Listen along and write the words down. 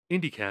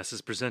IndieCast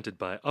is presented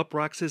by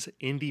Uproxx's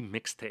Indie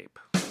Mixtape.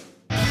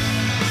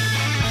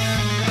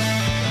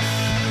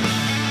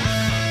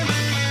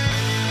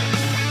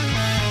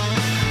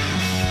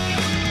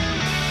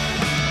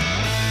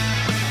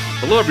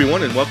 Hello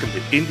everyone and welcome to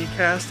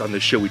IndieCast. On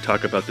this show we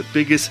talk about the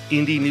biggest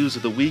indie news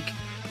of the week,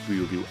 we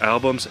review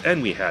albums,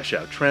 and we hash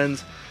out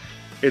trends.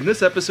 In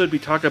this episode we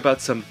talk about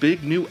some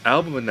big new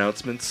album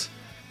announcements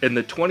and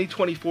the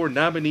 2024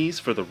 nominees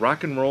for the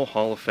Rock and Roll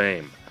Hall of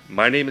Fame.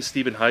 My name is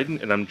Stephen Hayden,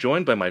 and I'm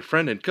joined by my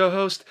friend and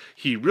co-host.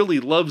 He really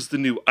loves the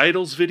new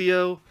Idols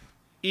video,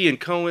 Ian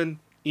Cohen.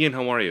 Ian,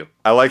 how are you?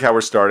 I like how we're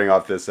starting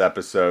off this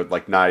episode,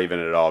 like, not even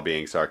at all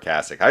being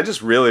sarcastic. I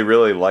just really,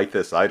 really like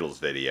this Idols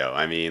video.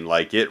 I mean,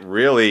 like, it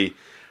really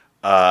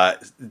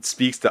it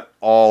speaks to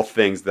all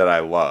things that I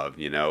love,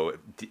 you know,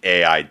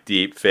 AI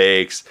deep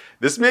fakes.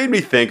 This made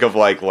me think of,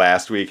 like,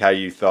 last week how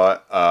you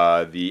thought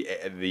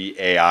the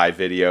AI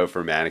video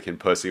for Mannequin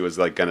Pussy was,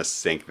 like, gonna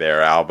sink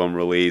their album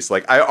release.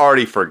 Like, I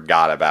already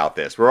forgot about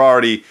this. We're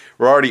already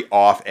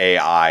off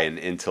AI and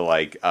into,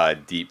 like,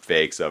 deep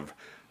fakes of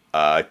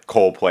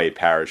Coldplay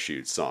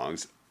Parachute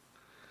songs.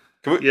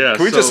 Can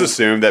we just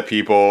assume that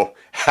people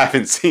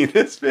haven't seen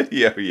this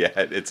video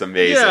yet? It's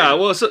amazing. Yeah,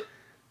 well,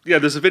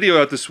 there's a video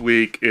out this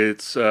week.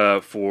 It's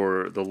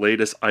for the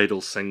latest Idol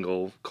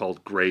single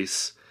called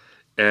Grace,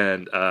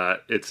 and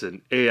it's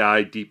an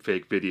AI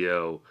deepfake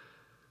video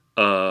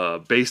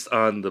based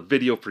on the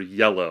video for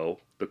Yellow,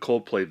 the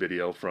Coldplay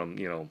video from,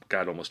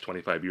 almost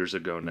 25 years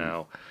ago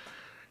now.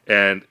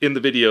 And in the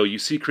video, you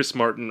see Chris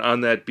Martin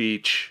on that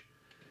beach,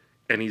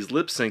 and he's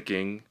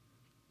lip-syncing,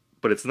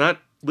 but it's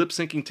not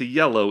lip-syncing to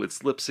Yellow,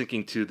 it's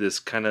lip-syncing to this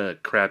kind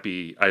of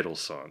crappy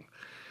Idols song.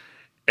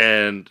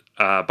 And,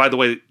 by the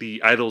way,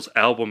 the Idols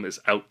album is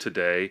out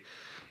today,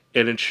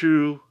 and in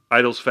true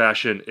Idols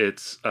fashion,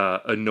 it's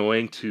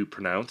annoying to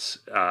pronounce.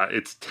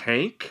 It's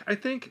Tank, I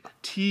think?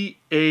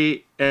 T-A-N-G-K.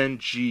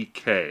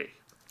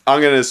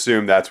 I'm going to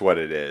assume that's what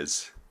it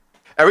is.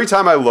 Every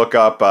time I look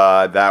up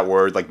that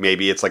word, like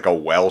maybe it's like a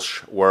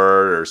Welsh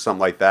word or something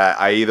like that,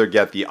 I either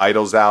get the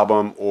Idols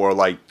album or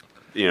like,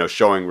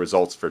 showing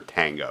results for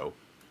Tango.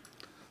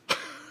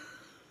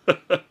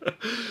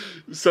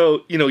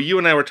 So, you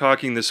and I were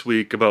talking this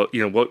week about,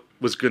 what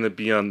was going to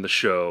be on the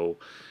show,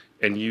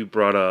 and you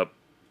brought up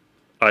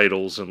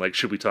Idols and like,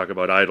 should we talk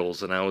about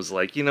Idols? And I was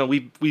like,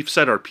 we've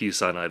said our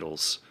piece on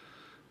Idols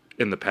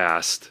in the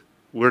past.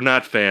 We're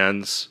not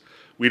fans.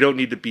 We don't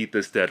need to beat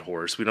this dead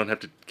horse. We don't have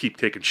to keep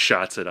taking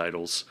shots at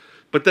Idols.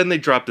 But then they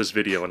dropped this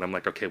video, and I'm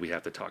like, okay, we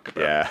have to talk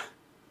about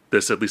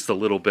this at least a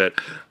little bit.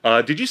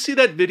 Did you see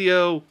that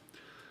video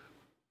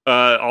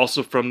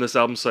also from this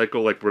album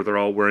cycle, like where they're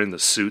all wearing the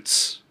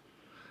suits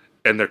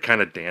and they're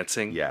kind of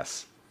dancing?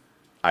 Yes,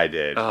 I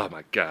did. Oh,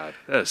 my God.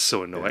 That is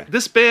so annoying. Yeah.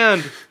 This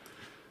band,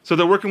 so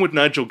they're working with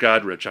Nigel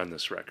Godrich on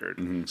this record.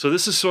 Mm-hmm. So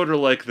this is sort of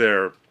like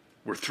we're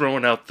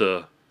throwing out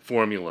the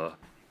formula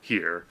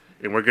here.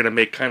 And we're going to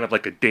make kind of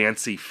like a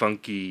dancey,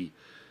 funky,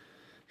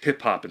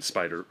 hip-hop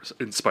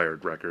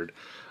inspired record.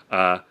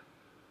 And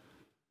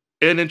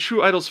in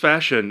true Idols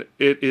fashion,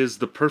 it is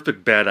the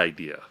perfect bad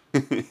idea.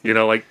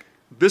 Like,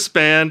 this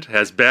band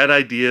has bad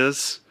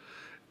ideas,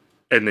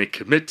 and they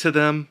commit to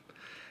them.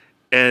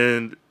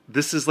 And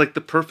this is like the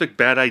perfect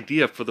bad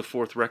idea for the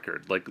fourth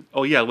record. Like,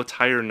 oh yeah, let's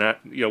hire,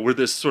 we're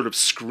this sort of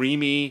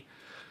screamy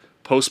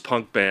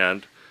post-punk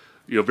band,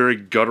 very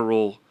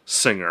guttural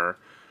singer.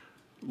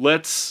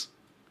 Let's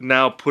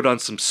now put on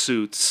some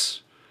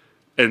suits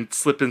and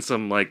slip in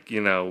some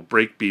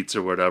break beats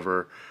or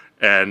whatever,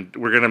 and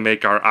we're gonna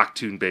make our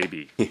Octoon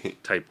Baby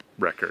type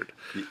record.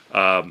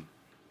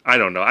 I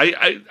don't know.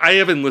 I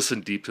haven't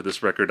listened deep to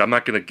this record. I'm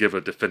not gonna give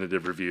a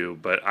definitive review,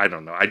 but I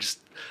don't know.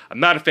 I'm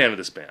not a fan of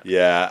this band.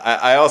 Yeah,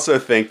 I also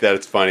think that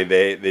it's funny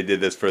they did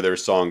this for their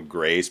song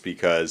Grace,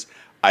 because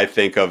I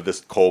think of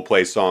this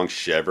Coldplay song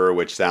Shiver,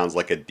 which sounds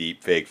like a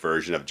deep fake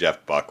version of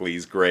Jeff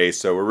Buckley's Grace.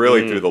 So we're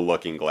really through the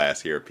looking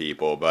glass here,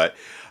 people. But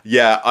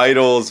yeah,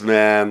 Idols,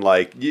 man,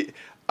 like,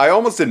 I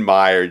almost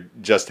admire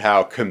just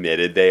how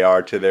committed they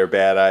are to their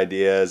bad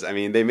ideas. I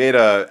mean, they made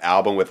an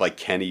album with like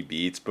Kenny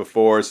Beats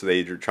before, so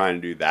they were trying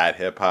to do that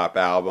hip hop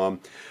album.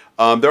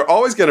 They're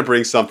always going to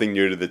bring something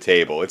new to the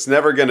table. It's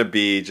never going to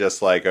be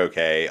just like,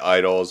 okay,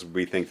 Idols,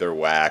 we think they're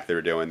whack,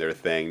 they're doing their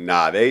thing.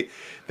 Nah,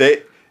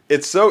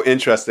 it's so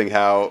interesting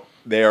how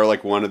they are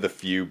like one of the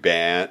few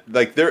band,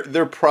 like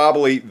they're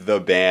probably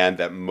the band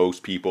that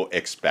most people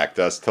expect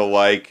us to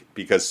like,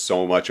 because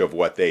so much of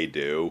what they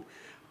do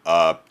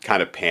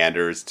kind of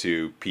panders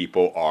to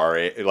people our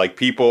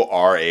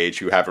age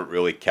who haven't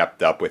really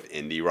kept up with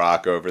indie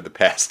rock over the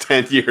past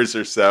 10 years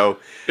or so.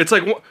 It's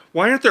like,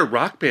 why aren't there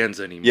rock bands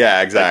anymore?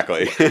 Yeah,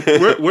 exactly.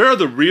 Like, where are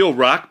the real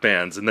rock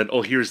bands? And then,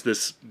 here's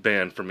this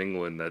band from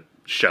England that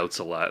shouts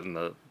a lot and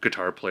the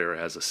guitar player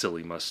has a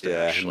silly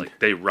mustache. Yeah. Like,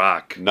 they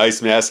rock.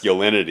 Nice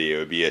masculinity. It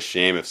would be a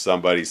shame if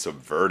somebody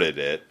subverted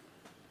it.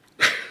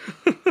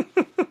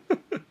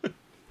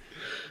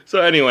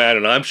 So anyway, I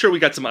don't know. I'm sure we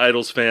got some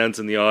Idols fans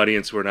in the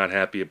audience who are not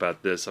happy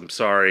about this. I'm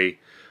sorry.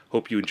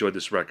 Hope you enjoyed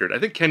this record. I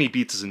think Kenny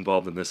Beats is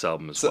involved in this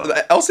album as well.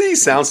 The LCD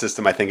Sound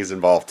System, I think, is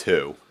involved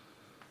too.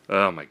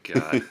 Oh my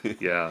God.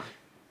 Yeah.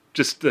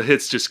 Just the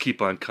hits just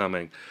keep on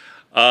coming.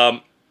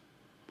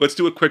 Let's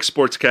do a quick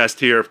sportscast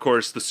here. Of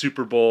course, the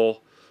Super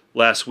Bowl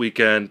last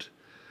weekend.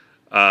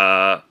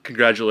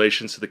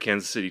 Congratulations to the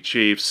Kansas City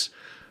Chiefs.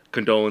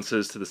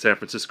 Condolences to the San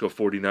Francisco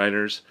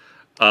 49ers.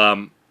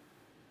 I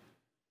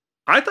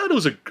thought it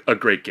was a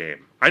great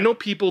game. I know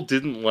people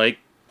didn't like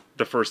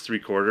the first three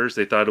quarters.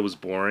 They thought it was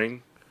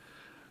boring.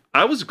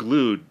 I was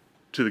glued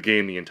to the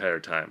game the entire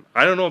time.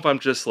 I don't know if I'm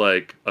just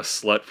like a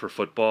slut for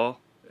football,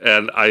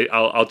 and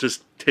I'll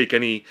just take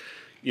any,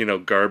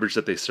 garbage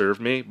that they serve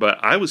me. But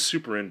I was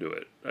super into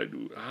it.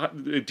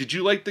 Did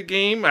you like the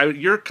game?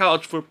 You're a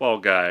college football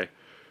guy,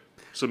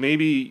 so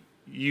maybe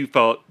you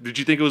felt. Did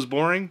you think it was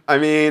boring? I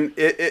mean,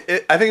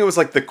 I think it was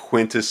like the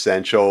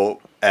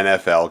quintessential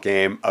NFL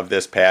game of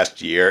this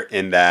past year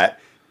in that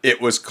it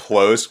was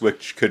close,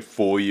 which could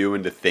fool you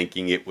into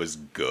thinking it was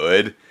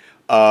good.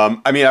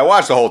 I mean, I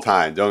watched the whole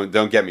time.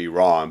 Don't get me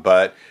wrong,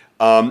 but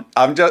I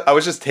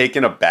was just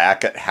taken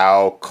aback at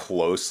how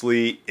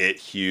closely it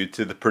hewed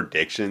to the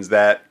predictions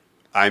that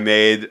I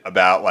made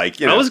about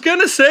I was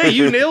gonna say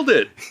you nailed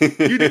it.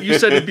 You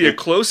said it'd be a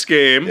close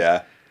game,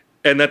 yeah,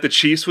 and that the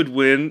Chiefs would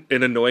win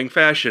in annoying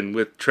fashion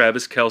with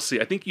Travis Kelce.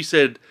 I think you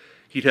said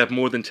he'd have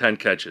more than 10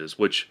 catches,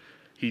 which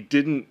he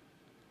didn't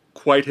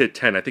quite hit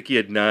 10. I think he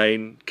had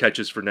 9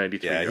 catches for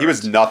 93 yards. He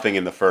was nothing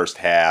in the first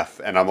half,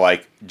 and I'm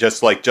like,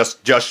 just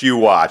you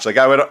watch. Like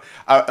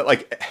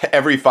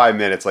every 5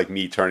 minutes, like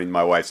me turning to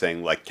my wife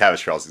saying, like,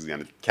 Travis Kelce's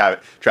gonna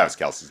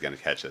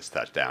catch this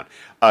touchdown.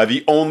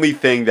 The only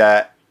thing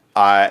that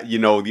I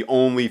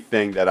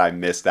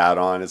missed out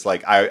on is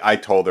like I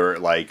told her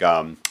like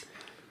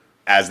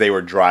as they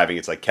were driving,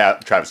 it's like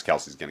Travis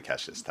Kelce's gonna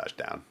catch this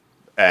touchdown,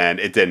 and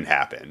it didn't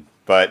happen,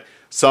 but.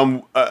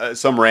 Some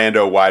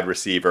rando wide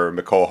receiver,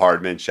 McCole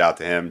Hardman, shout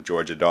to him,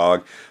 Georgia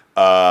dog,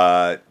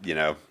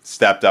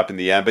 stepped up in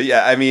the end. But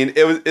yeah, I mean,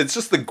 it's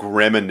just the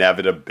grim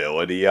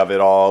inevitability of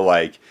it all.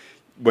 Like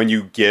when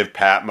you give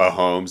Pat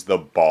Mahomes the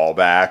ball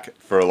back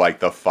for like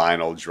the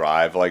final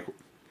drive, like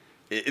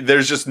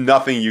there's just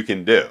nothing you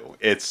can do.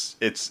 It's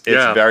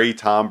very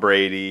Tom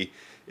Brady.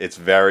 It's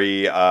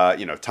very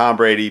Tom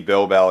Brady,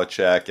 Bill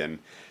Belichick, and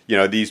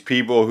these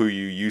people who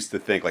you used to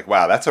think like,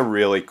 wow, that's a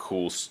really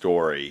cool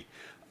story.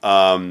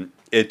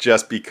 It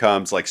just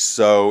becomes like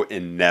so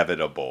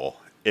inevitable.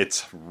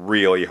 It's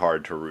really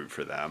hard to root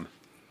for them.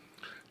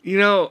 I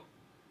know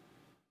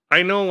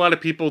a lot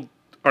of people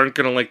aren't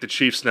going to like the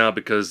Chiefs now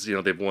because,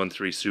 they've won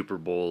 3 Super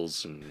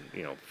Bowls in,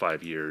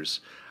 5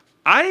 years.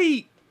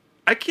 I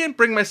can't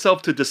bring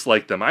myself to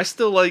dislike them. I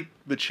still like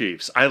the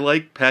Chiefs. I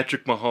like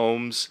Patrick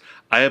Mahomes.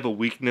 I have a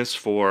weakness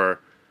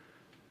for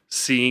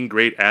seeing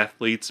great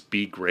athletes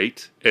be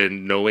great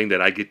and knowing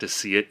that I get to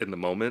see it in the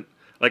moment.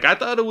 Like, I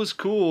thought it was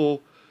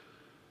cool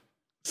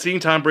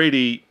seeing Tom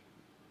Brady,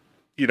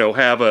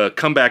 have a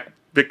comeback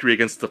victory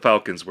against the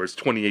Falcons where it's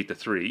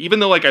 28-3. Even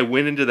though, I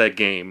went into that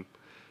game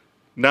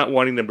not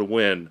wanting them to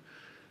win,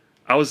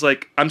 I was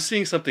like, I'm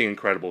seeing something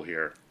incredible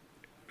here.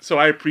 So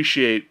I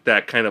appreciate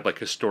that kind of,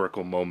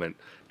 historical moment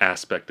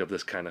aspect of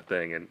this kind of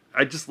thing. And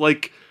I just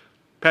like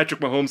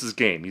Patrick Mahomes'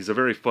 game. He's a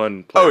very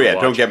fun player. Oh,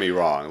 yeah, don't get me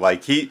wrong.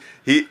 Like, he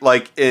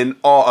in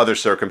all other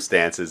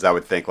circumstances, I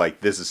would think,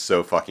 this is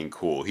so fucking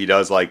cool. He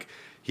does,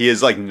 he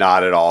is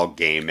not at all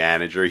game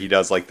manager. He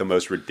does the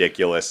most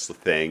ridiculous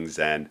things,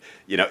 and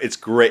it's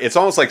great. It's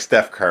almost like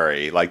Steph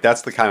Curry.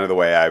 That's the kind of the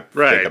way I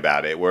think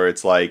about it, where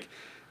it's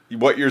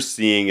what you're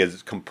seeing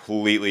is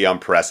completely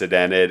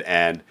unprecedented,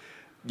 and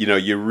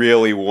you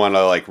really want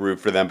to root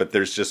for them, but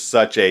there's just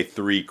such a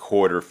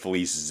 3/4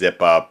 fleece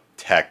zip up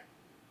tech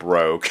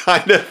bro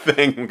kind of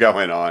thing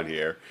going on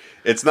here.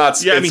 It's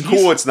not. Yeah, it's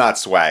cool. It's not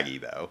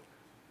swaggy though.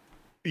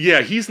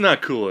 Yeah, he's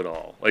not cool at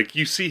all.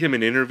 You see him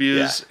in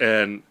interviews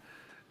and.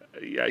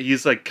 Yeah,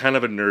 he's kind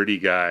of a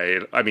nerdy guy.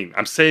 I mean,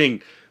 I'm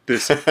saying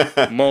this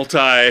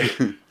multi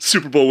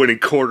Super Bowl winning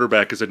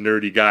quarterback is a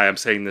nerdy guy. I'm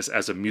saying this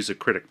as a music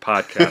critic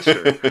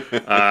podcaster.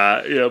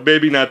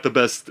 Maybe not the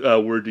best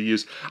word to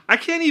use. I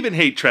can't even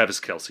hate Travis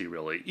Kelce,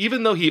 really,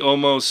 even though he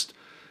almost,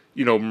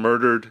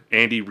 murdered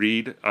Andy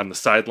Reid on the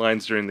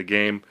sidelines during the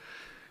game.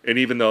 And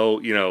even though,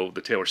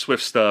 the Taylor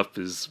Swift stuff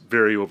is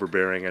very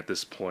overbearing at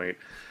this point.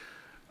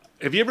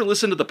 Have you ever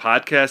listened to the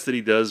podcast that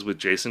he does with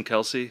Jason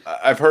Kelce?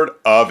 I've heard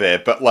of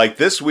it, but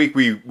this week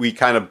we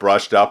kind of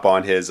brushed up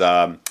on his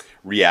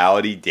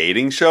reality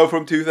dating show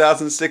from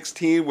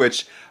 2016,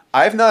 which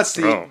I've not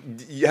seen.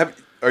 Oh.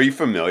 Are you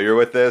familiar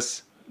with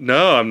this?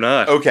 No, I'm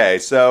not. Okay,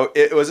 so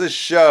it was a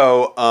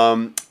show,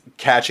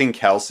 Catching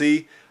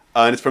Kelce,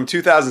 and it's from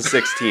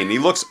 2016. He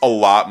looks a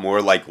lot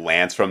more like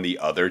Lance from the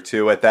other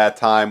two at that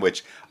time,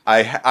 which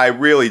I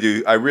really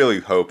do. I really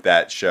hope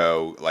that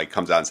show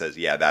comes out and says,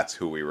 yeah, that's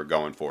who we were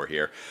going for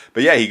here.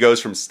 But yeah, he goes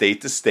from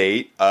state to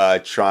state,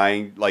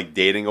 trying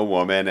dating a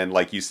woman, and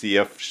you see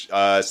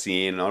a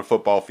scene on a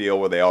football field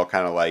where they all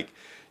kind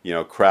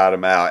of crowd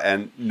him out.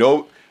 And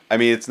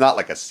it's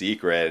not a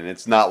secret, and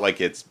it's not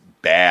it's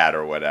bad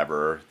or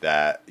whatever.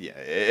 That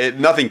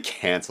nothing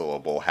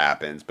cancelable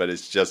happens, but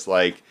it's just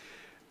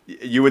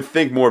you would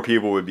think more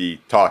people would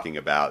be talking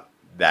about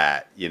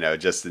that,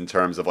 just in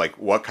terms of like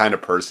what kind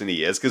of person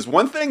he is. Because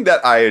one thing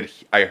that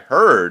I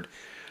heard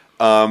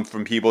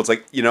from people, it's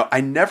like,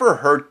 I never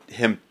heard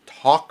him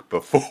talk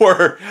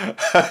before.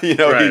 Right. He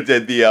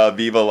did the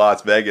Viva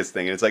Las Vegas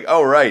thing, and it's like,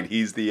 oh right,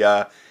 he's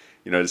the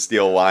to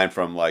steal a line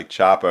from like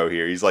Chapo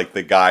here, he's like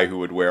the guy who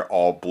would wear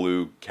all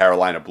blue,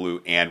 Carolina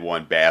blue and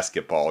one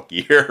basketball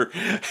gear.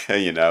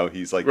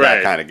 He's like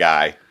that kind of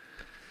guy.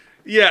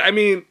 Yeah, I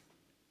mean,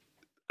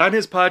 on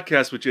his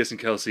podcast with Jason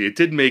Kelsey, it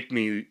did make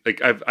me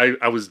like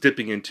I was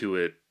dipping into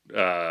it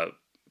the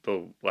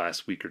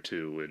last week or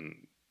two,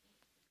 and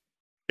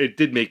it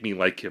did make me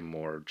like him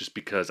more, just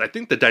because I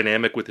think the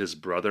dynamic with his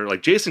brother,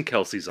 like Jason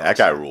Kelsey's awesome. That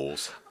guy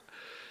rules.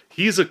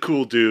 He's a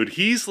cool dude.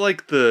 He's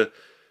like the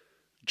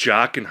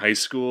jock in high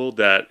school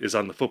that is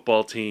on the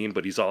football team,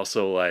 but he's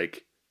also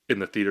like in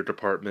the theater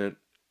department,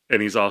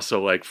 and he's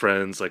also like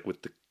friends like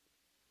with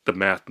the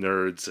math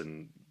nerds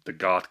and the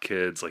goth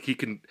kids. Like he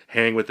can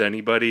hang with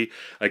anybody.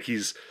 Like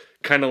he's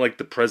kind of like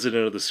the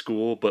president of the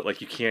school, but like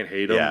you can't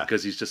hate him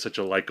because he's just such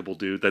a likable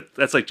dude.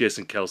 That's like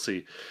Jason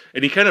Kelsey,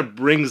 and he kind of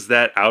brings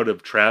that out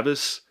of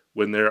Travis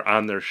when they're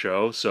on their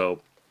show. So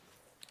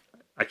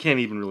I can't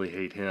even really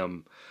hate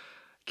him.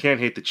 Can't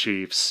hate the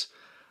Chiefs.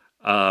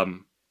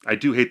 I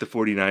do hate the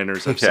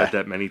 49ers. I've said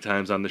that many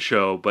times on the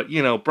show. But,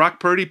 Brock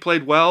Purdy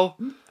played well.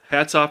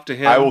 Hats off to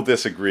him. I will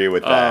disagree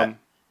with that.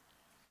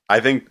 I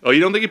think... Oh,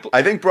 you don't think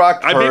I think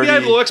Brock Purdy... Maybe I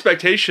have low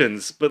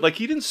expectations, but,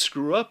 he didn't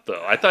screw up,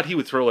 though. I thought he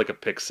would throw, a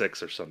pick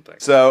six or something.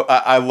 So,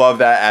 I love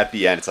that at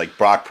the end. It's like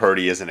Brock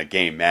Purdy isn't a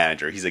game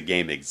manager. He's a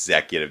game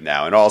executive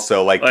now. And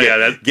also,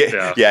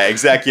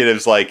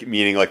 executives,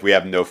 meaning, we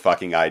have no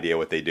fucking idea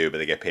what they do, but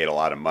they get paid a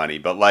lot of money.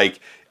 But,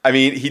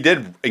 he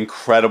did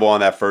incredible on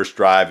that first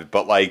drive,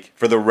 but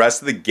for the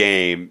rest of the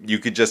game, you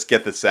could just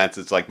get the sense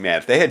it's like, man,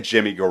 if they had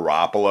Jimmy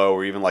Garoppolo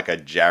or even a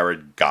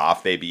Jared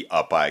Goff, they'd be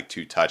up by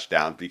 2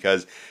 touchdowns,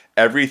 because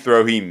every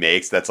throw he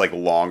makes that's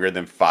longer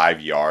than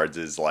 5 yards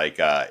is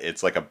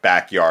it's like a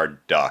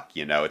backyard duck,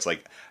 It's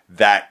like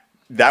that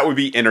would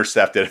be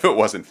intercepted if it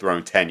wasn't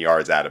thrown 10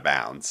 yards out of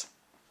bounds.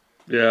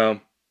 Yeah.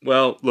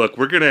 Well, look,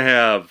 we're going to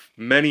have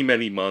many,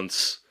 many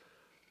months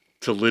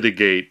to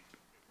litigate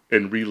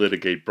and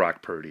relitigate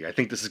Brock Purdy. I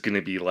think this is going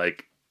to be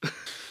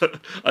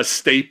a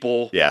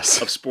staple of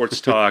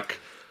sports talk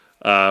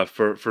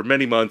for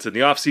many months in the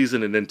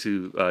offseason and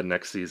into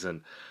next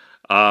season.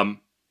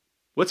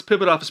 Let's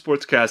pivot off of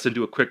Sportscast and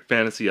do a quick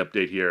fantasy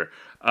update here.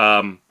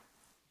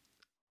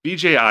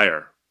 BJ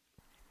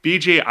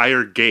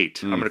Iyer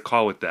Gate, I'm going to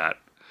call it that.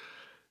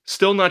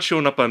 Still not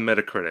showing up on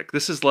Metacritic.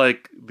 This is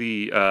like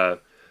the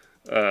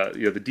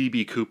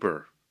DB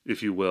Cooper,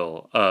 if you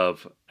will,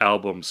 of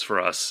albums for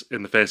us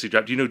in the fantasy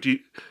draft. Do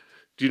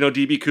you know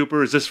DB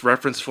Cooper? Is this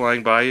reference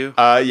flying by you?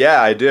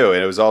 Yeah, I do.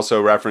 And it was also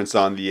referenced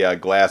on the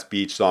Glass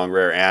Beach song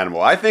Rare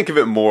Animal. I think of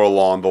it more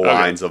along the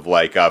lines of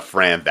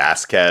Fran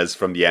Vasquez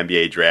from the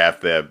NBA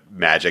draft. The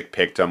Magic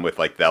picked him with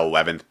the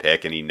 11th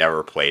pick, and he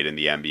never played in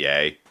the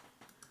NBA.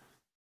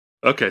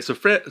 Okay, so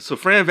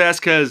Fran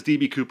Vasquez,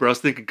 DB Cooper. I was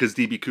thinking because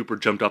DB Cooper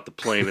jumped off the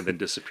plane and then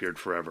disappeared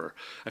forever.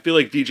 I feel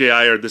like DJ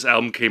Iyer, this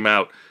album came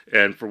out,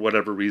 and for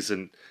whatever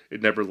reason,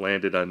 it never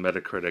landed on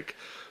Metacritic.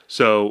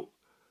 So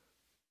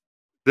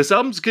this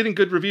album's getting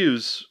good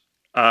reviews.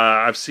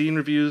 I've seen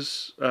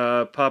reviews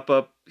pop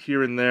up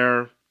here and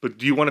there. But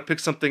do you want to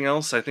pick something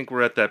else? I think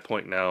we're at that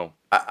point now.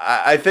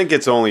 I think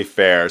it's only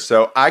fair.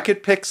 So I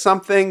could pick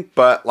something,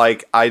 but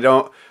I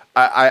don't...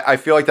 I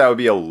feel like that would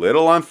be a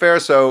little unfair,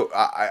 so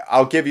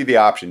I'll give you the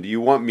option. Do you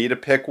want me to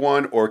pick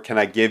one, or can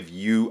I give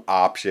you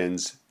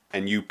options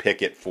and you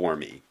pick it for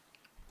me?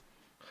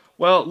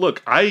 Well,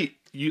 look,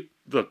 the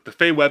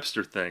Faye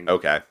Webster thing.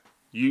 Okay.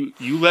 You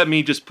let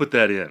me just put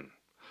that in,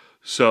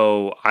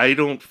 so I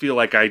don't feel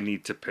like I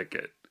need to pick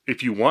it.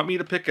 If you want me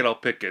to pick it, I'll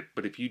pick it.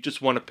 But if you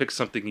just want to pick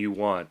something you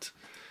want,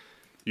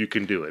 you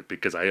can do it,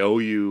 because I owe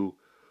you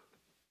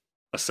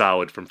a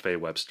solid from Faye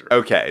Webster.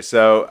 Okay,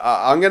 so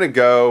I'm gonna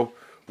go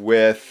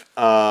with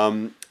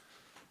I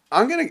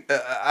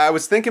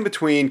was thinking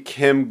between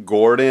Kim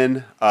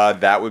Gordon,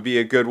 that would be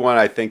a good one.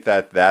 I think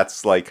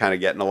that's kind of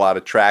getting a lot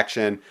of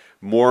traction.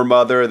 More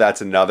Mother,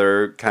 that's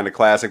another kind of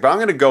classic, but I'm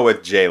gonna go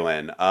with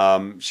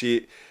Jalen.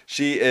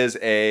 She is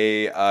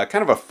a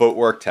kind of a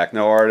footwork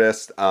techno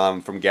artist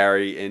from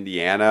Gary,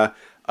 Indiana.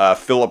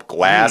 Philip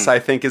Glass, I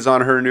think, is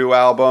on her new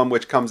album,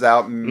 which comes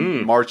out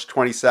March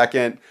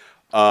 22nd.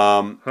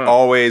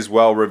 Always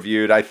well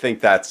reviewed. I feel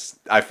that's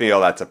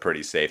a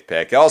pretty safe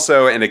pick.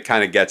 Also, and it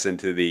kind of gets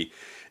into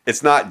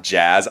it's not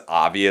jazz,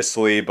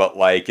 obviously, but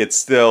it's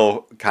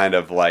still kind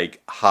of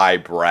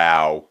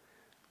highbrow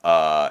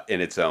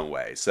in its own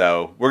way.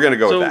 So we're going to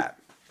go with that.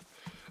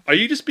 Are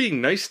you just being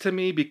nice to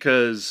me?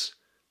 Because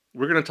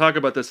we're going to talk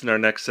about this in our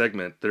next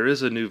segment. There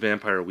is a new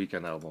Vampire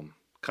Weekend album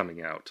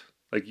coming out.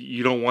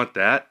 You don't want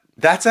that?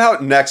 That's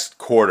out next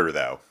quarter,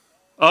 though.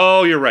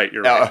 Oh, you're right.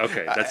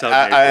 Okay, that's how.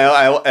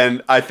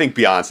 And I think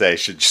Beyonce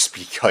should just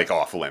be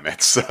off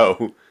limits.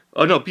 So.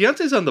 Oh no,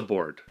 Beyonce's on the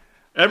board.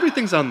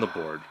 Everything's on the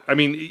board. I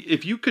mean,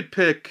 if you could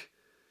pick,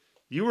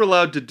 you were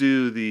allowed to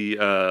do the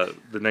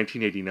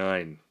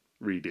 1989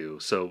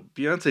 redo. So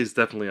Beyonce's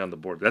definitely on the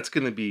board. That's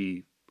going to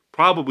be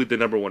probably the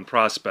number one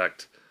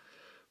prospect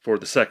for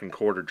the second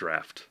quarter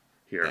draft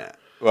here. Yeah.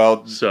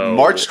 Well, so,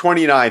 March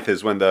 29th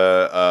is when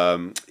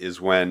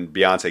when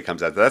Beyonce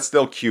comes out. That's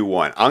still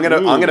Q1. I'm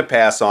gonna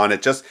pass on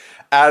it just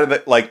out of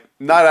the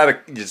not out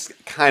of just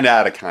kind of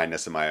out of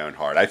kindness in my own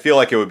heart. I feel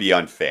like it would be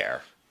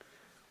unfair.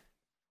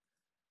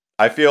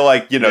 I feel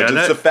like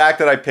just the fact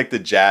that I picked the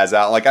jazz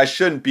out, I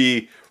shouldn't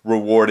be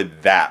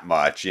rewarded that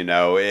much.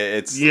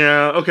 It's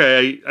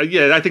okay.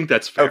 I think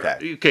that's fair.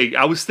 Okay.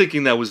 I was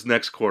thinking that was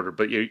next quarter,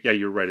 but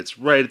you're right. It's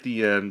right at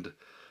the end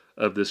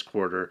of this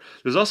quarter.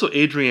 There's also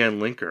Adrienne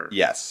Linker.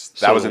 Yes,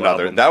 that was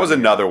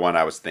another one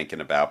I was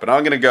thinking about, but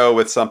I'm going to go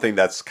with something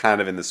that's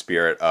kind of in the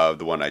spirit of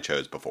the one I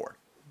chose before.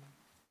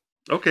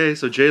 Okay,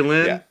 so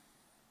Jay-Lin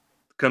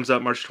comes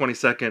out March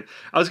 22nd.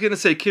 I was going to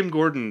say Kim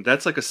Gordon,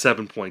 that's like a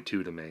 7.2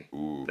 to me.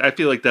 Ooh. I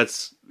feel like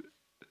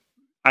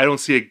I don't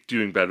see it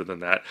doing better than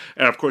that.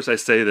 And of course I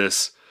say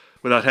this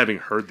without having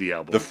heard the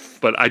album,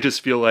 but I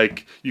just feel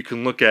like you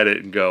can look at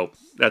it and go,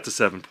 that's a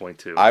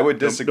 7.2. I would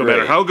disagree. No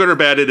matter how good or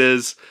bad it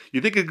is, you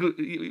think it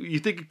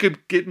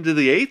could get into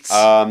the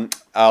 8s?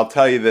 I'll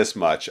tell you this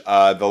much: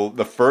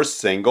 the first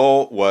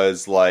single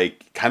was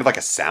kind of like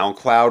a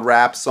SoundCloud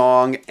rap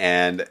song,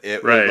 and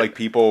it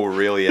people were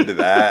really into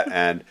that.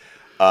 And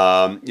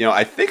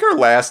I think her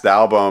last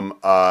album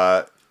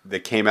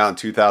that came out in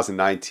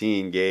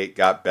 2019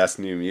 got Best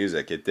New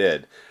Music. It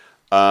did.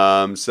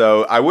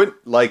 So I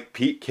wouldn't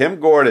Kim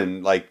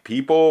Gordon.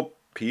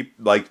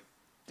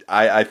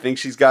 I think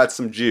she's got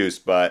some juice,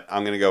 but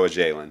I'm gonna go with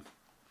Jalen.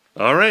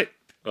 All right.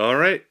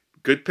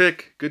 Good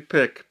pick.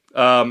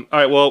 All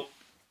right. Well,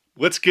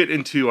 let's get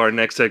into our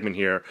next segment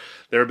here.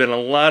 There have been a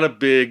lot of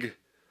big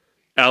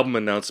album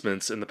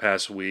announcements in the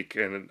past week,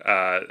 and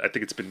I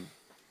think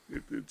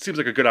it seems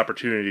like a good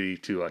opportunity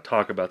to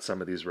talk about some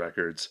of these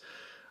records.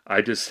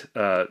 I just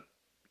let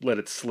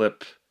it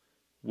slip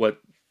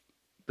what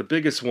the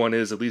biggest one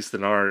is, at least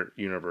in our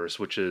universe,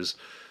 which is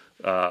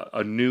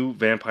a new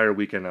Vampire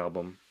Weekend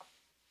album.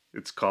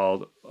 It's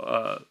called,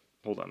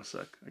 hold on a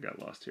sec, I got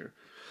lost here.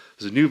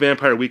 There's a new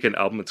Vampire Weekend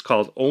album. It's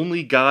called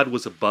Only God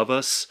Was Above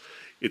Us.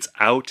 It's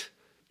out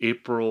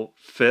April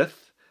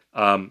 5th.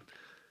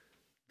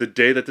 The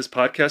day that this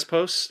podcast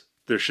posts,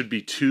 there should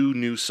be 2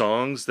 new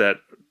songs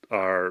that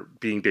are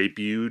being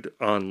debuted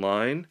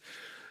online.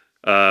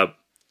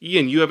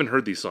 Ian, you haven't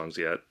heard these songs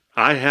yet.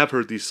 I have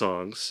heard these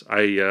songs.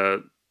 I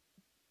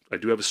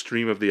do have a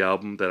stream of the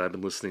album that I've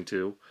been listening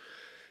to,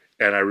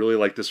 and I really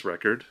like this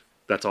record.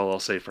 That's all I'll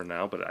say for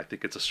now, but I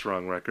think it's a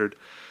strong record.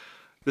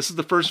 This is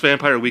the first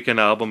Vampire Weekend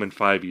album in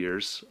 5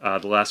 years.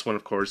 The last one,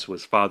 of course,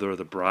 was Father of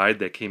the Bride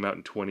that came out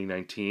in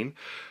 2019.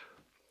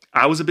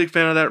 I was a big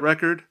fan of that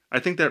record. I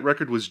think that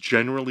record was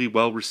generally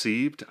well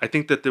received. I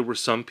think that there were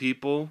some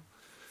people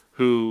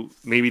who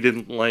maybe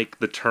didn't like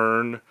the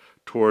turn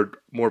toward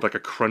more of like a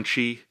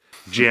crunchy,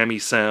 jammy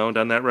sound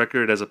on that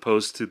record as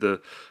opposed to the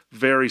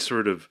very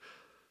sort of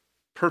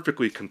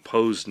perfectly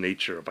composed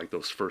nature of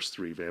those first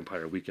 3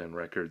 Vampire Weekend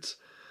records.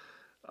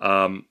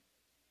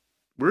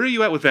 Where are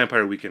you at with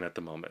Vampire Weekend at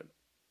the moment?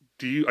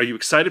 Are you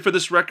excited for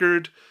this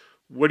record?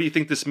 What do you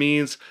think this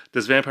means?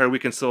 Does Vampire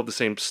Weekend still have the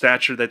same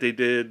stature that they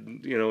did,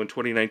 in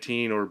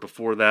 2019 or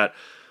before that?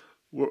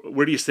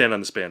 Where do you stand on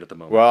this band at the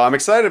moment? Well, I'm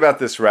excited about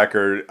this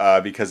record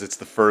because it's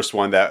the first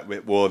one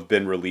that will have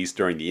been released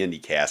during the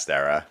IndieCast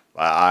era.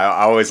 I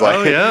always like.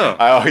 Oh, yeah.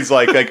 I always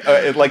like.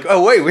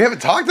 Oh wait, we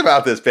haven't talked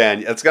about this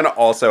band. It's going to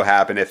also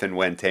happen if and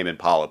when Tame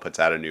Impala puts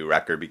out a new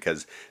record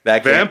because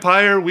that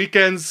Vampire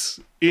Weekend's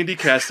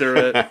IndieCast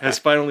era has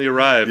finally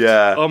arrived.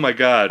 Yeah. Oh my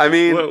God. I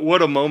mean,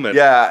 what a moment.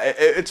 Yeah,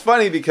 it's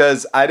funny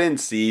because I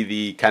didn't see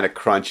the kind of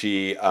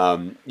crunchy.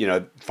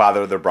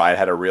 Father of the Bride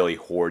had a really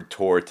Horde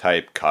Tour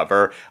type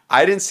cover.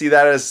 I didn't see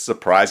that as a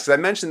surprise because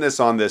I mentioned this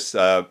on this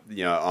on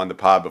the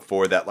pod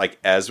before that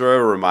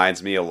Ezra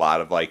reminds me a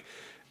lot of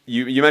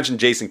You mentioned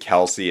Jason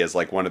Kelsey as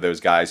one of those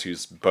guys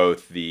who's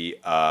both the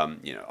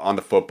on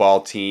the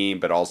football team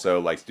but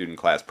also student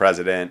class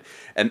president,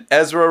 and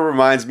Ezra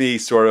reminds me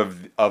sort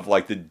of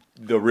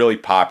the really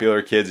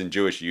popular kids in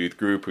Jewish youth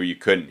group who you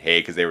couldn't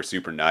hate because they were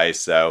super nice.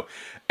 So,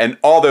 and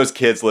all those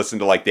kids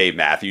listened to Dave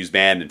Matthews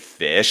Band and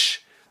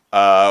Fish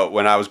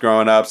when I was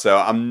growing up. So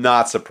I'm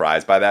not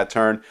surprised by that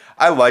turn.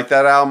 I like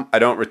that album. I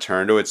don't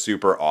return to it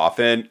super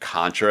often.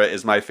 Contra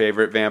is my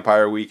favorite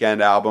Vampire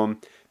Weekend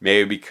album.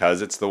 Maybe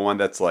because it's the one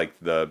that's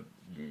the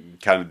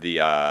kind of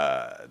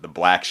the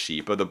black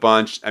sheep of the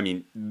bunch. I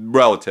mean,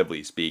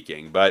 relatively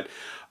speaking. But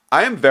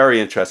I am very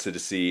interested to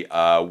see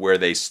where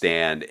they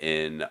stand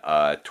in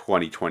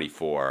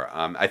 2024.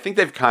 I think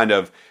they've kind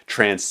of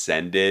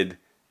transcended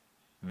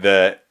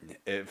the,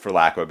 for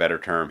lack of a better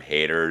term,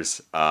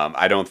 haters.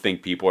 I don't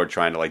think people are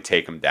trying to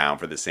take them down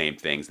for the same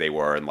things they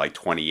were in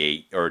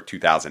 2008 or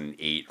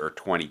 2008 or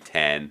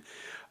 2010.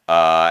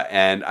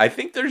 And I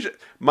think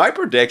my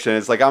prediction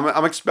is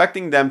I'm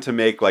expecting them to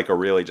make a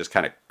really just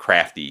kind of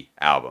crafty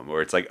album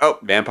where it's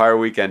Vampire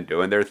Weekend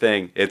doing their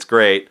thing. It's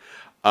great.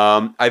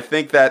 I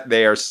think that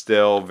they are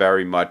still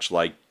very much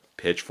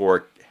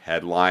Pitchfork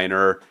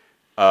headliner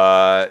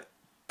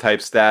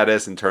type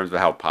status in terms of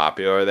how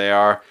popular they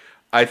are.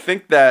 I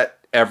think that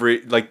I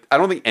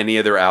don't think any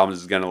of their albums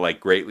is going to like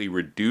greatly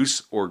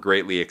reduce or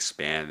greatly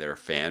expand their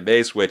fan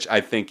base, which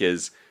I think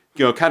is,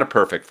 kind of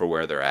perfect for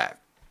where they're at.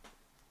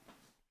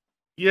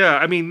 Yeah,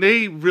 I mean,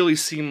 they really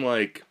seem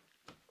like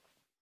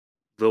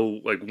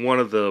one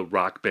of the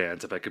rock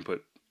bands, if I can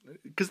put,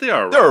 because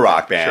they're a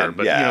rock band, sure,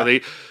 but yeah.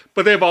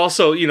 But they've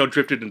also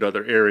drifted into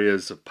other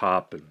areas of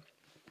pop and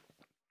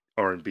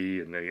R&B,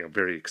 and they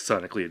very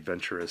sonically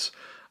adventurous.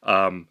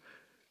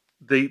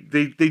 They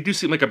do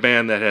seem like a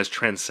band that has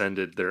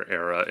transcended their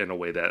era in a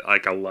way that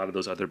like a lot of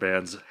those other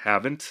bands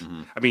haven't.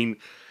 Mm-hmm. I mean,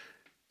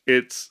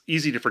 it's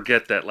easy to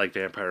forget that like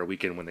Vampire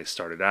Weekend, when they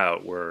started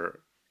out,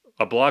 were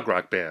a blog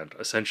rock band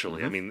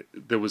essentially. Mm-hmm. I mean,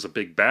 there was a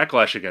big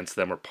backlash against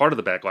them, or part of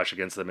the backlash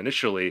against them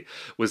initially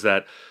was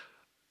that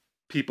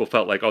people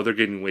felt like, oh, they're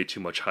getting way too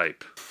much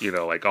hype.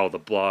 Like all the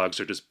blogs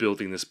are just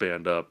building this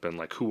band up, and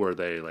like, who are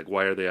they? Like,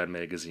 why are they on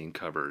magazine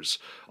covers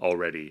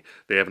already?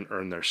 They haven't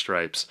earned their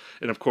stripes.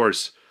 And of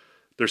course,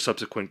 their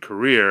subsequent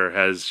career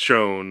has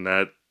shown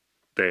that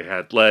they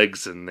had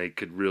legs and they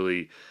could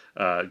really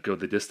go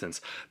the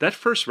distance. That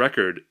first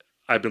record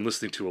I've been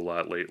listening to a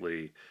lot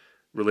lately,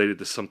 related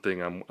to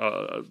something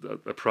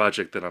a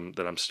project that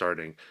I'm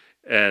starting,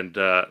 and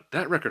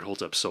that record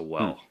holds up so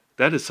well.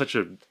 That is such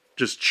a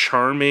just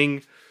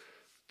charming,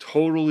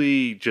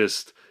 totally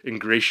just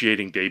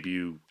ingratiating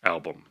debut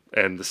album,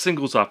 and the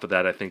singles off of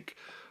that I think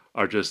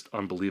are just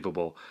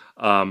unbelievable.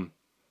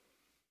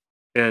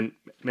 And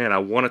man, I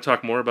want to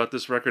talk more about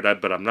this record,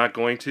 but I'm not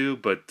going to.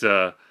 But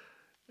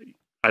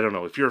I don't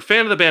know. If you're a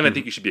fan of the band, I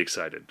think you should be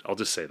excited. I'll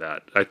just say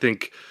that. I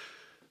think,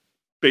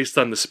 based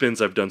on the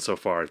spins I've done so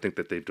far, I think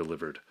that they've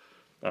delivered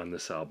on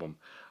this album.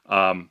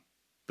 The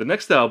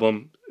next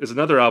album is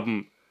another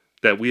album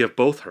that we have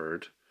both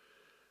heard.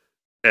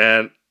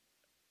 And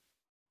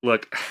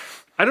look,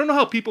 I don't know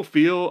how people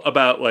feel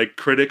about like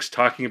critics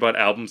talking about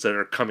albums that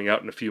are coming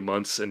out in a few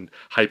months and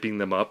hyping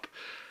them up.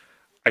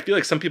 I feel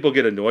like some people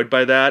get annoyed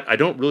by that. I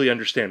don't really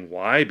understand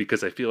why,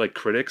 because I feel like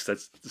critics,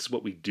 this is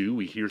what we do.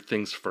 We hear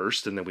things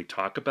first and then we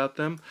talk about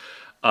them.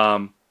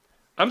 I'm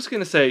just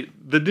going to say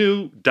the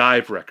new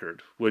DIIV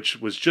record, which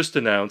was just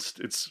announced.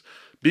 It's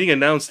being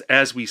announced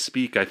as we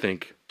speak, I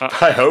think.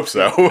 I hope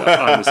so.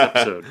 On this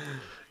episode.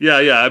 Yeah.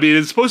 I mean, it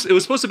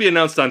was supposed to be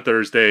announced on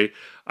Thursday.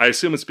 I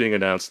assume it's being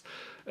announced.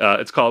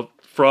 It's called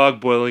Frog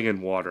Boiling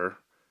in Water.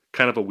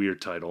 Kind of a weird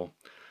title.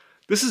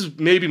 This is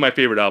maybe my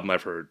favorite album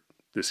I've heard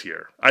this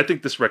year. I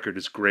think this record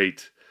is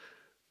great.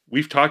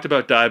 We've talked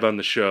about DIIV on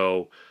the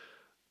show,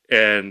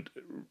 and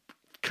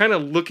kind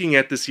of looking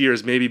at this year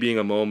as maybe being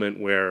a moment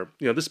where,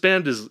 this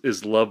band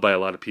is loved by a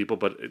lot of people,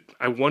 but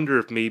I wonder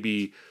if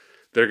maybe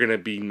they're going to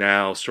be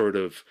now sort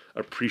of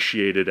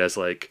appreciated as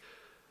like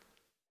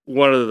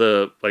one of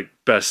the like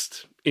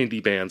best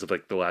indie bands of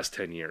like the last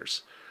 10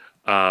 years.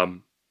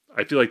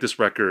 I feel like this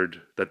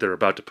record that they're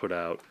about to put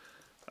out,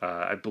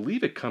 I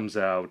believe it comes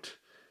out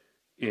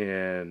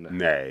in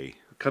May.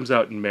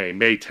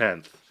 May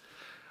 10th.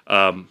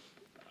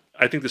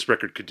 I think this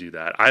record could do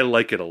that. I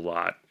like it a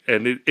lot.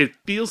 And it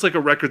feels like a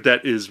record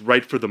that is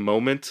right for the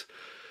moment.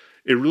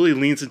 It really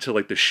leans into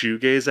like the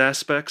shoegaze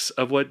aspects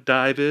of what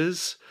DIIV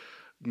is.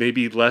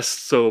 Maybe less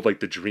so of like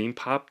the dream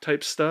pop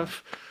type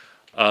stuff.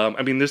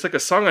 I mean, there's like a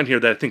song on here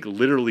that I think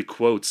literally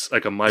quotes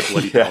like a My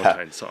Bloody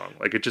Valentine song.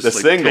 Like it just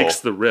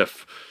takes the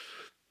riff.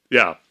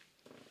 Yeah.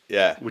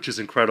 Yeah, which is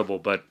incredible,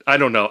 but I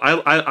don't know.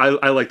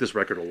 I like this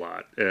record a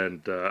lot,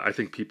 and I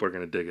think people are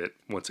going to dig it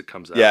once it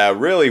comes out. Yeah,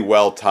 really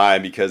well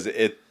timed, because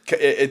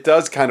it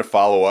does kind of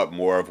follow up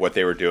more of what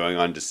they were doing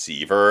on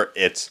Deceiver.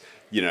 It's,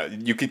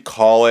 you could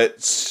call it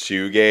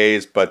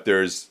shoegaze, but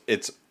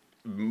it's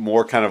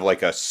more kind of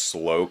like a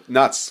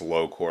not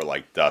slowcore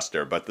like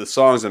Duster, but the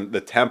songs and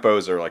the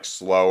tempos are like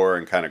slower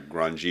and kind of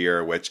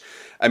grungier, which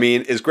I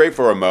mean is great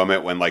for a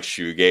moment when like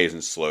shoegaze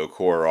and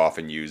slowcore are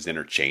often used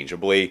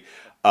interchangeably.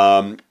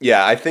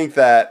 I think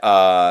that,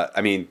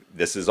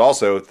 this is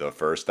also the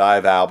first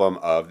DIIV album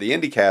of the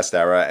IndieCast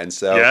era, and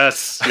so...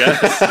 Yes.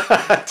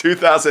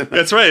 2000...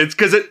 That's right,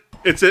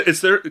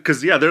 it's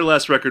their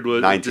last record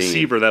was 19.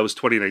 Deceiver, that was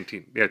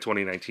 2019. Yeah,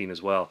 2019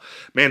 as well.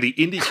 Man, the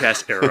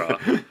IndieCast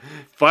era,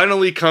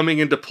 finally coming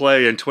into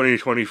play in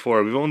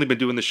 2024. We've only been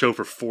doing the show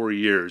for 4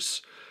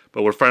 years,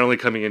 but we're finally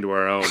coming into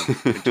our own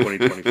in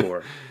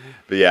 2024.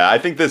 But yeah, I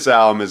think this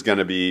album is going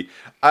to be...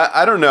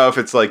 I don't know if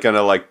it's like going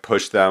to like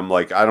push them.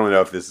 Like, I don't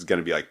know if this is going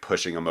to be like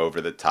pushing them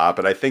over the top.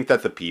 But I think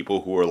that the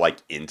people who are like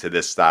into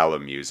this style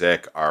of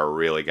music are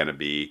really going to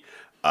be...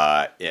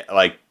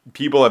 like,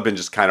 people have been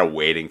just kind of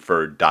waiting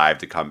for DIIV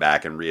to come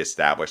back and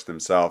reestablish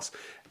themselves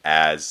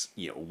as,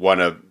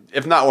 one of...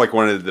 If not like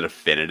one of the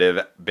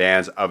definitive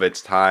bands of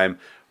its time,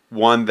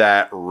 one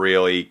that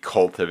really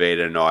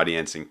cultivated an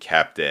audience and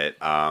kept it,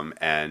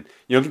 and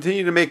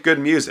continue to make good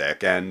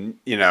music. And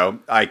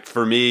like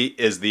for me,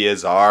 Is the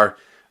Is Are,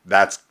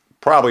 that's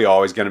probably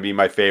always going to be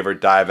my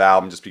favorite DIIV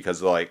album, just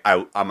because like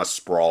I'm a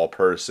sprawl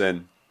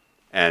person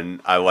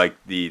and I like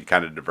the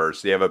kind of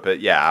diversity of it. But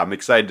yeah, I'm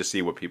excited to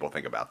see what people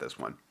think about this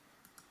one.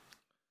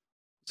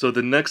 So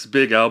the next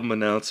big album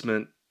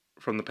announcement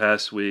from the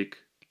past week.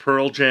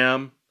 Pearl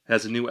Jam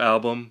has a new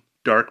album,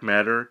 Dark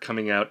Matter,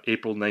 coming out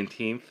April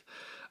 19th.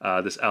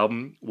 This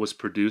album was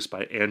produced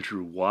by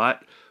Andrew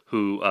Watt,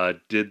 who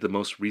did the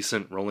most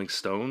recent Rolling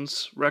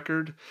Stones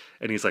record.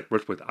 And he's like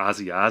worked with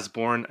Ozzy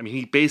Osbourne. I mean,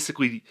 he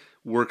basically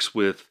works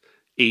with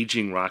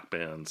aging rock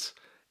bands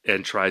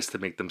and tries to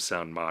make them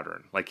sound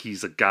modern. Like,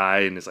 he's a guy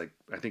and is like,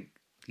 I think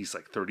he's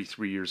like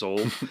 33 years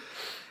old.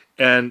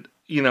 And,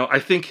 you know, I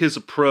think his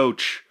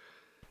approach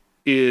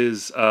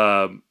is,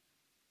 I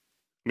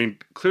mean,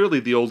 clearly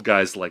the old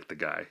guys like the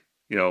guy.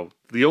 You know,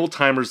 the old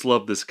timers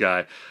love this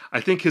guy.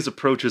 I think his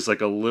approach is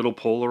like a little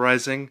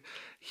polarizing.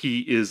 He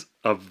is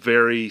a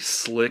very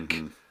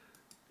slick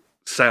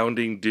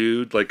sounding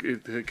dude. Like,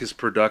 his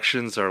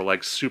productions are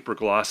like super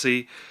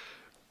glossy.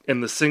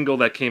 And the single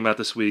that came out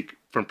this week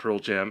from Pearl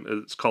Jam,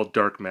 it's called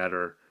Dark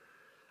Matter.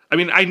 I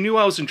mean, I knew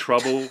I was in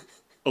trouble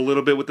a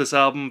little bit with this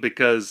album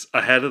because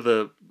ahead of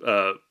the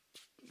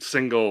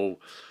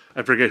single,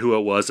 I forget who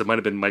it was, it might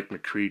have been Mike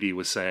McCready,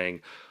 was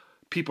saying,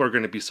 people are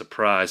going to be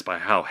surprised by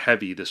how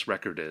heavy this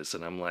record is.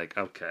 And I'm like,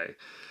 okay.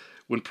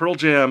 When Pearl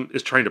Jam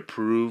is trying to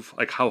prove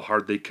like how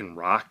hard they can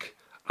rock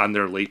on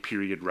their late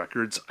period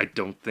records, I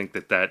don't think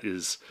that that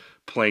is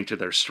playing to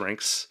their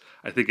strengths.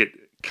 I think it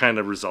kind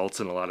of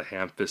results in a lot of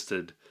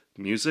ham-fisted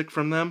music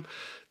from them.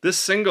 This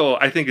single,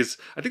 I think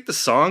the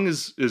song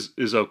is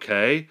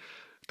okay.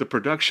 The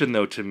production,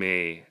 though, to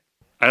me,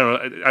 I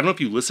don't know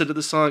if you listen to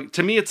the song.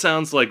 To me, it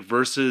sounds like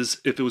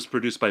Versus if it was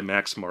produced by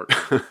Max Martin.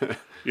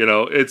 You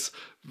know, it's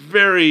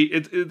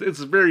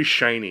very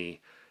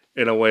shiny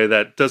in a way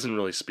that doesn't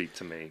really speak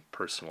to me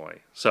personally.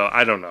 So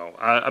I don't know.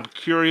 I'm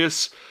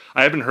curious.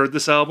 I haven't heard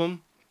this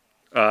album.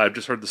 I've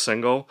just heard the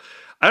single.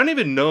 I don't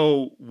even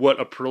know what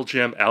a Pearl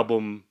Jam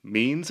album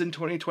means in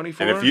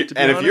 2024.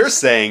 If you're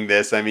saying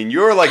this, I mean,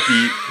 you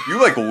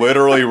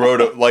literally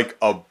wrote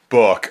a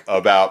book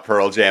about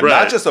Pearl Jam, right.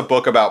 Not just a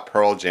book about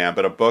Pearl Jam,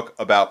 but a book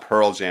about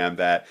Pearl Jam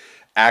that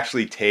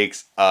actually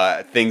takes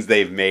things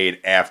they've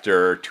made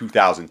after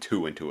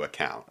 2002 into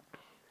account.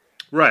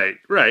 Right.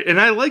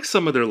 And I like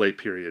some of their late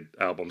period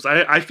albums.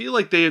 I feel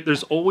like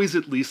there's always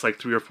at least like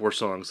 3 or 4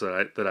 songs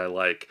that I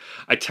like.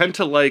 I tend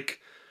to like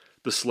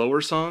the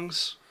slower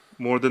songs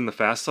more than the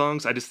fast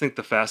songs. I just think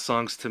the fast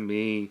songs to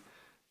me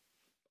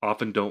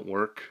often don't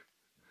work.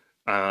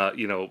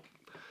 You know,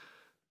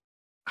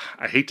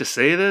 I hate to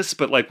say this,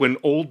 but like when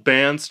old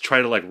bands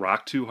try to like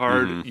rock too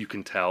hard, you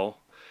can tell.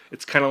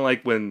 It's kind of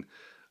like when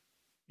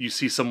you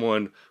see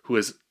someone who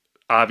has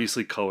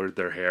obviously colored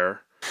their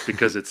hair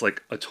because it's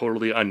like a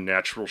totally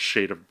unnatural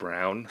shade of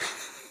brown.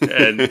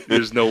 And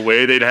there's no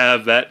way they'd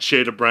have that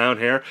shade of brown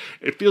hair.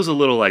 It feels a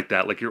little like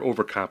that, like you're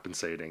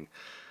overcompensating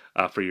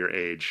for your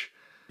age.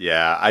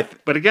 Yeah,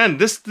 but again,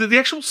 the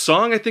actual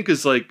song I think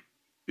is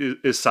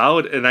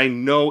solid, and I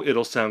know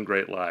it'll sound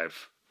great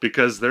live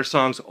because their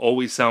songs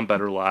always sound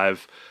better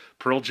live.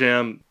 Pearl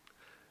Jam,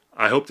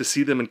 I hope to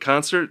see them in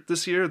concert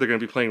this year. They're going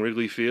to be playing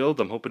Wrigley Field.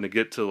 I'm hoping to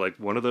get to like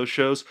one of those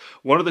shows.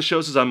 One of the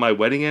shows is on my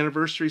wedding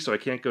anniversary, so I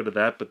can't go to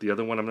that, but the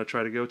other one I'm going to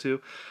try to go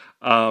to.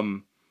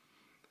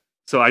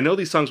 So I know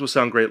these songs will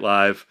sound great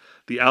live.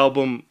 The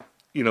album,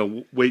 you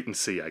know, wait and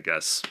see, I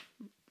guess.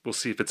 We'll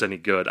see if it's any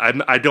good.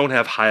 I don't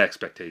have high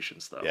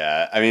expectations, though.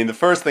 Yeah, I mean, the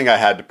first thing I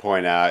had to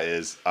point out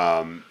is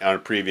on a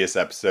previous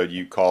episode,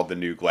 you called the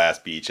new Glass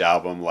Beach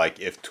album like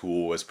if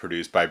Tool was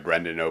produced by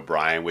Brendan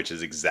O'Brien, which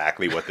is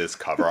exactly what this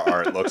cover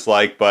art looks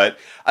like. But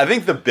I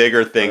think the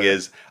bigger thing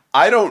is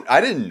I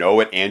didn't know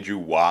what Andrew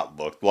Watt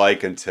looked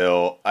like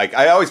until like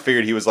I always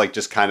figured he was like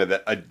just kind of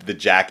the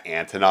Jack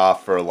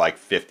Antonoff for like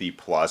 50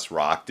 plus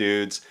rock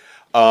dudes.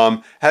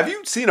 Have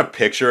you seen a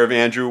picture of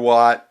Andrew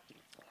Watt?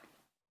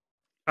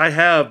 I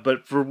have,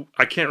 but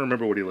I can't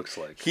remember what he looks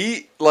like.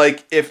 He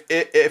like if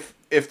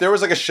there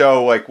was like a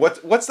show like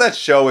what's that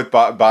show with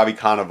Bobby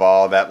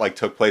Cannavale that like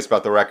took place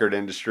about the record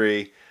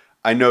industry?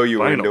 I know you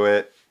were into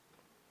it.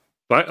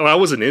 Well, I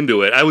wasn't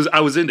into it. I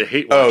was into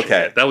hate watching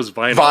it. That was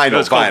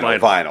Vinyl.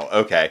 Vinyl.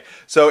 Okay.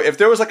 So if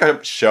there was like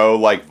a show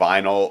like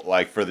Vinyl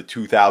like for the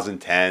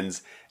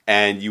 2010s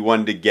and you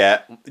wanted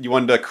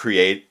to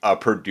create a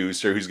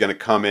producer who's going to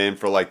come in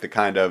for like the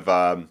kind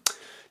of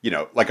you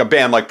know, like a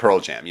band like Pearl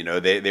Jam, you know,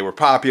 they were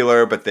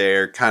popular, but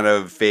they're kind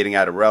of fading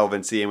out of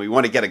relevancy. And we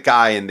want to get a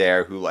guy in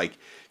there who like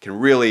can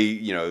really,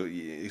 you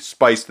know,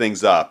 spice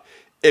things up.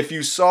 If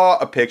you saw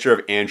a picture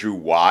of Andrew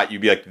Watt,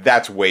 you'd be like,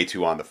 that's way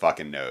too on the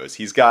fucking nose.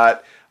 He's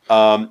got,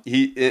 most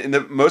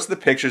of the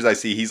pictures I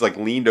see, he's like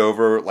leaned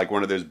over like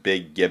one of those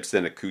big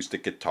Gibson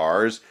acoustic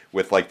guitars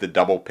with like the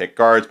double pick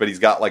guards, but he's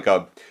got like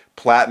a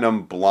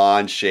platinum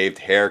blonde shaved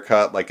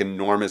haircut, like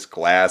enormous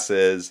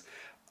glasses,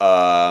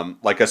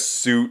 like a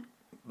suit,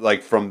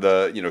 like from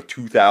the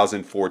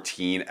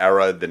 2014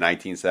 era, the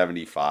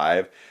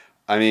 1975.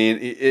 I mean,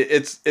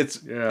 it's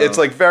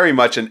like very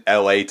much an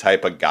LA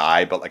type of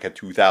guy, but like a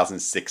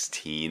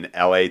 2016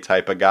 LA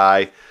type of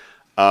guy.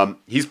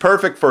 He's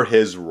perfect for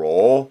his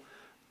role,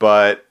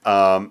 but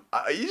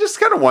you just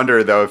kind of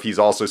wonder though if he's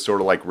also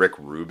sort of like Rick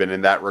Rubin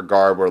in that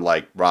regard, where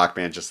like rock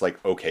band just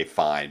like, okay,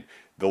 fine.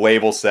 The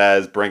label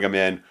says bring him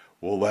in.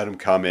 we'll let him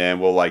come in.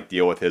 We'll like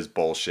deal with his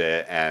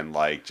bullshit and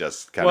like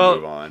just kind of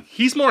move on.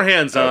 He's more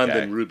hands-on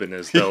than Rubin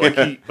is, though.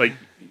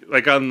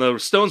 Like on the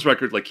Stones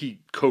record, like he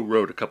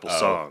co-wrote a couple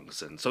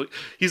songs, and so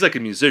he's like a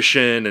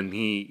musician, and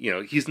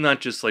he's not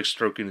just like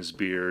stroking his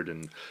beard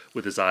and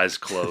with his eyes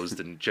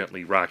closed and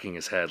gently rocking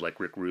his head like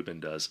Rick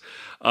Rubin does.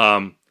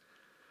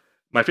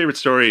 My favorite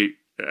story,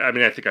 I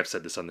mean, I think I've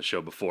said this on the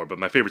show before, but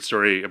my favorite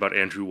story about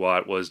Andrew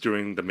Watt was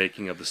during the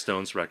making of the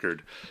Stones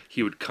record,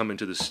 he would come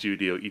into the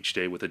studio each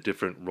day with a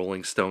different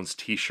Rolling Stones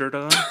t-shirt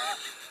on.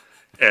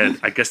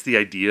 And I guess the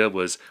idea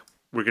was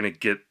we're going to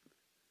get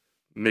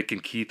Mick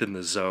and Keith in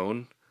the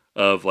zone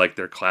of like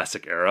their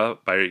classic era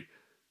by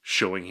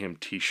showing him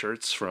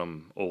t-shirts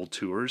from old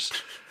tours.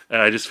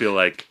 And I just feel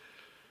like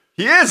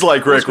he is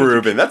like Rick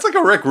Rubin. That's like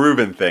a Rick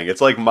Rubin thing.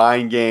 It's like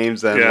mind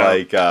games and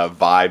like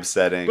vibe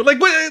setting. But like,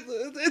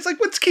 it's like,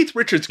 what's Keith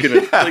Richards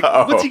gonna? Like,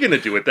 what's he gonna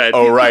do with that?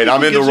 Oh, right,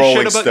 I'm in the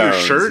Rolling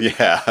Stones.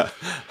 Yeah,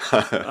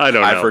 I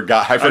don't know. I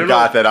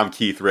forgot that I'm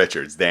Keith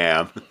Richards.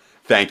 Damn.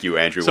 Thank you,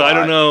 Andrew. So Watt. I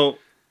don't know.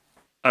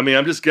 I mean,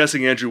 I'm just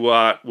guessing Andrew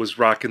Watt was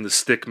rocking the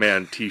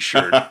Stickman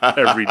T-shirt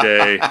every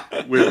day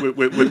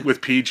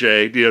with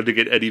PJ, to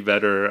get Eddie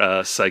Vedder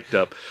psyched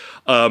up.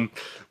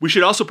 We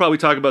should also probably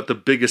talk about the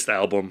biggest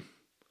album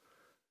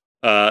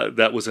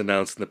that was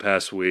announced in the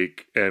past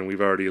week, and we've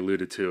already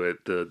alluded to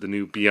it, the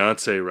new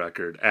Beyonce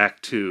record,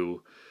 Act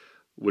 2,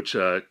 which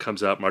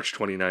comes out March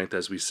 29th,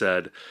 as we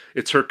said.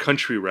 It's her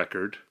country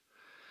record.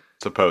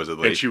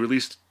 Supposedly. And she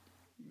released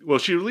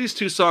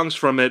 2 songs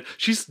from it.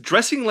 She's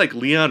dressing like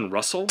Leon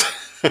Russell,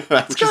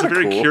 which is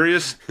very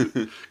curious,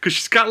 because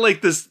she's got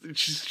like this,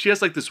 she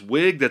has like this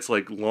wig that's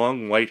like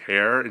long white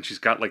hair, and she's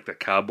got like the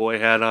cowboy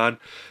hat on.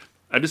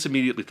 I just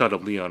immediately thought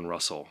of Leon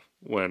Russell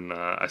when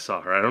I saw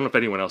her. I don't know if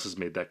anyone else has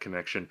made that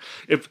connection.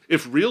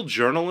 If real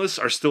journalists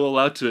are still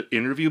allowed to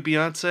interview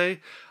Beyonce,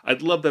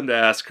 I'd love them to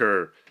ask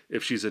her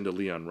if she's into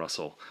Leon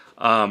Russell.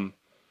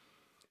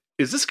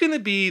 Is this going to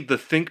be the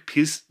think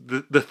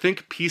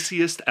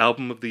pieciest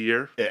album of the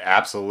year? Yeah,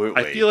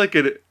 absolutely. I feel like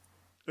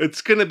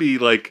it's going to be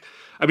like,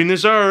 I mean,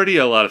 there's already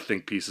a lot of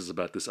think pieces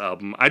about this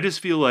album. I just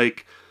feel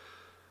like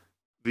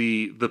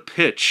the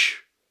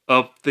pitch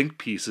of think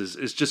pieces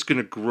is just going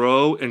to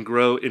grow and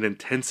grow in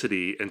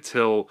intensity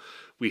until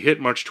we hit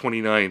March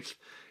 29th,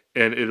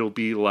 and it'll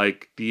be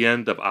like the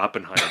end of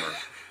Oppenheimer.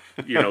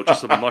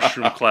 Just a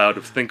mushroom cloud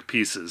of think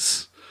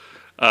pieces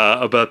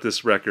about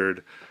this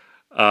record.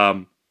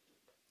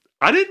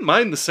 I didn't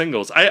mind the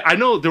singles. I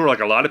know there were like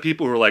a lot of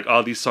people who were like,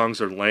 "Oh, these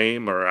songs are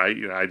lame," or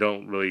I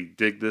don't really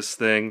dig this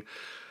thing.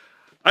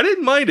 I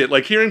didn't mind it.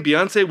 Like hearing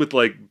Beyonce with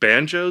like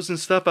banjos and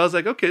stuff, I was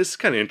like, okay, this is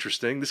kind of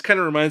interesting. This kind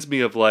of reminds me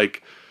of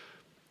like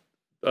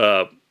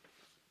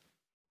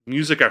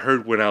music I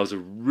heard when I was a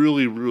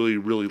really, really,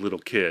 really little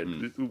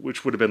kid,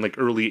 which would have been like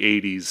early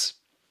 80s,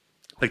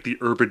 like the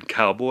urban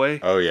cowboy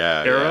era.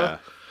 Yeah.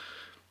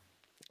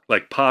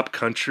 Like pop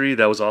country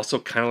that was also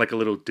kind of like a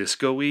little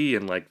disco-y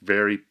and like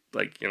very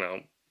like,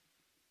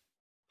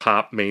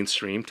 pop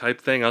mainstream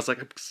type thing. I was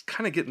like, I'm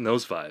kind of getting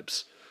those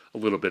vibes a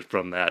little bit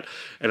from that.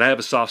 And I have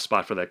a soft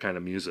spot for that kind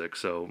of music.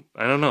 So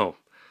I don't know.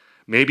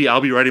 Maybe I'll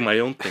be writing my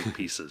own think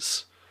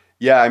pieces.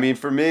 Yeah, I mean,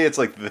 for me, it's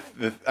like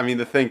the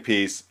think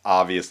piece,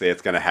 obviously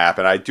it's going to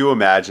happen. I do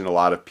imagine a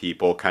lot of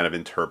people kind of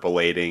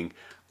interpolating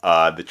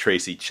the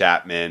Tracy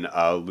Chapman,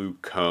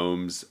 Luke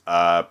Combs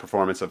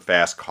performance of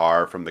Fast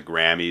Car from the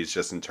Grammys,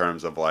 just in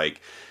terms of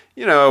like,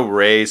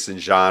 race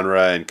and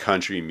genre and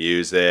country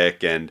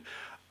music. And,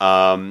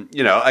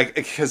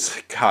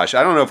 because, gosh,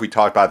 I don't know if we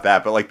talked about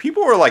that, but like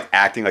people were like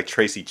acting like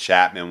Tracy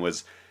Chapman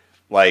was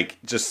like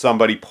just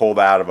somebody pulled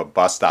out of a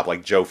bus stop,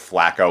 like Joe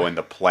Flacco in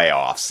the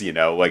playoffs,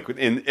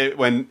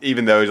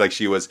 even though like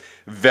she was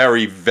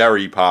very,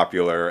 very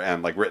popular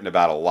and like written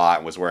about a lot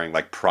and was wearing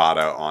like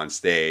Prada on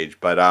stage.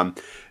 But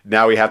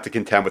now we have to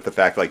contend with the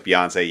fact that like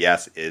Beyonce,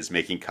 yes, is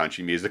making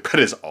country music, but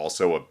is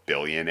also a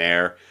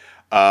billionaire.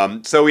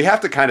 So we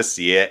have to kind of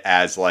see it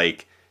as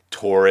like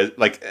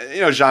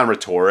genre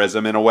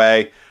tourism in a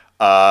way.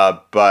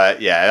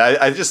 But yeah,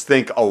 I just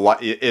think a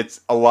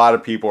lot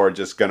of people are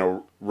just going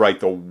to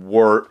write the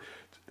word.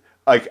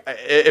 Like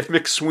if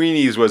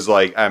McSweeney's was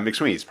like,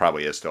 McSweeney's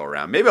probably is still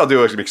around. Maybe I'll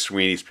do a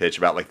McSweeney's pitch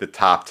about like the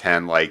top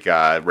 10, like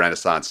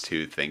Renaissance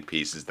 2 think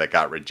pieces that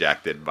got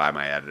rejected by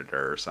my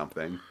editor or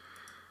something.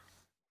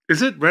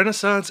 Is it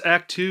Renaissance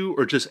Act 2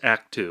 or just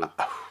Act 2?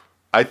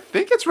 I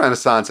think it's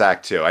Renaissance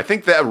Act 2. I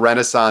think that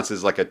Renaissance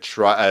is like a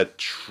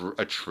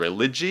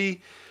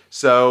trilogy.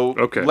 So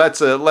okay.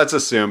 Let's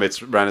assume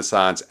it's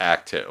Renaissance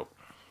Act 2.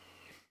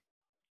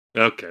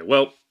 Okay,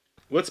 well,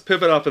 let's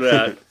pivot off of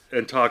that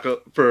and talk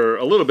for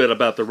a little bit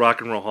about the Rock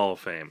and Roll Hall of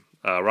Fame.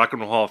 Rock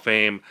and Roll Hall of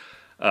Fame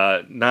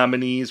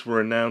nominees were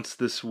announced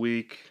this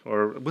week,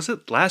 or was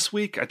it last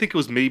week? I think it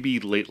was maybe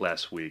late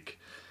last week.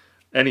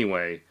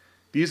 Anyway,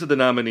 these are the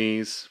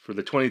nominees for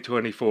the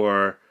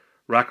 2024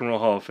 Rock and Roll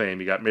Hall of Fame.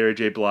 You got Mary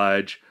J.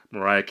 Blige,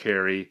 Mariah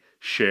Carey,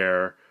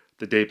 Cher,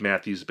 the Dave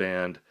Matthews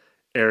Band,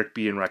 Eric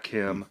B. and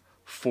Rakim,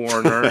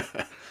 Foreigner,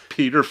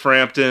 Peter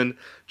Frampton,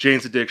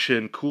 Jane's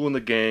Addiction, Kool and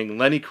the Gang,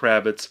 Lenny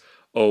Kravitz,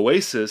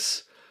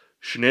 Oasis,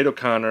 Sinead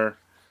O'Connor,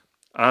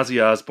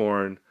 Ozzy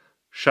Osbourne,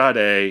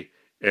 Sade,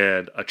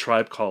 and A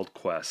Tribe Called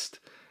Quest.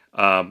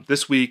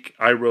 This week,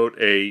 I wrote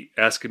a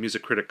Ask a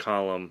Music Critic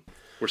column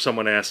where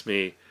someone asked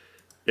me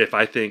if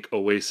I think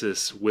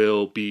Oasis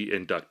will be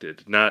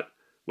inducted. Not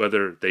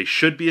whether they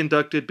should be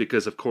inducted,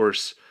 because, of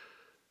course,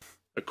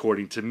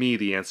 according to me,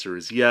 the answer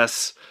is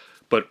yes.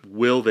 But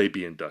will they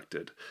be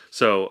inducted?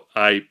 So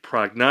I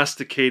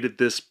prognosticated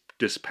this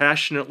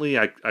dispassionately.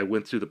 I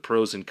went through the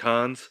pros and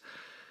cons.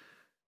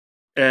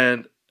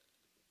 And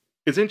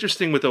it's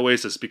interesting with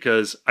Oasis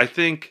because I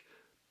think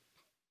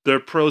their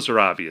pros are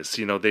obvious.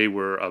 You know, they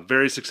were a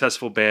very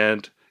successful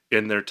band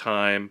in their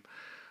time,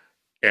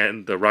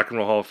 and the Rock and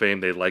Roll Hall of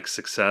Fame, they like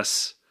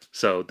success,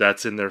 so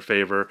that's in their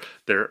favor.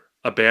 They're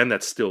a band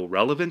that's still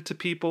relevant to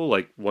people.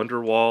 Like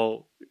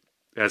Wonderwall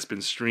has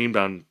been streamed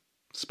on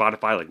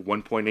Spotify like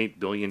 1.8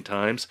 billion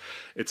times.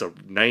 It's a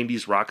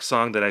 90s rock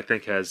song that I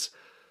think has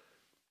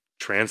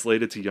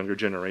translated to younger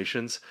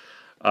generations.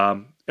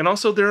 And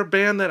also they're a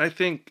band that I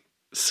think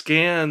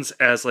scans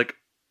as like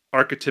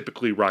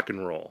archetypically rock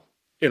and roll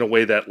in a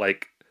way that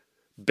like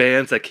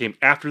bands that came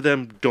after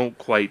them don't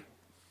quite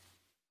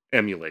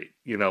emulate.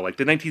 You know, like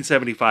the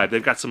 1975,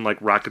 they've got some like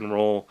rock and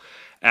roll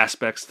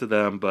aspects to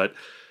them, but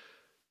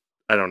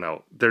I don't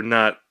know. They're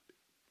not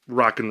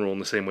rock and roll in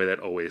the same way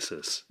that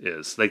Oasis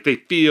is. Like they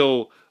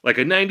feel like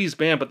a 90s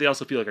band, but they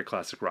also feel like a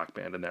classic rock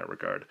band in that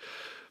regard.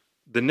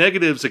 The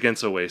negatives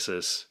against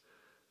Oasis,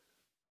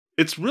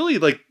 it's really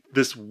like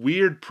this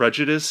weird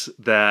prejudice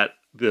that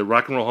the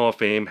Rock and Roll Hall of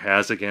Fame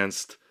has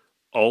against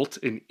alt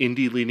and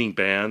indie leaning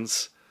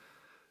bands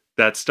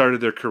that started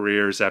their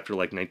careers after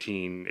like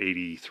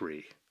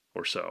 1983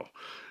 or so.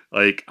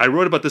 Like I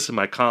wrote about this in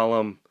my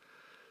column.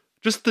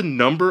 Just the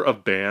number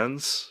of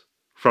bands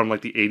from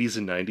like the 80s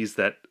and 90s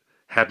that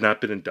have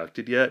not been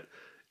inducted yet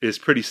is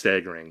pretty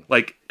staggering.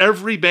 Like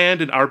every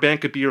band in Our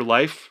Band Could Be Your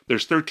Life,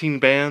 there's 13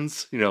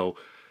 bands, you know,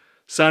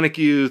 Sonic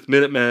Youth,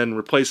 Minutemen,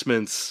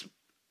 Replacements,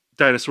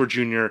 Dinosaur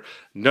Jr.,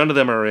 none of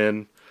them are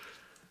in.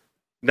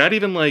 Not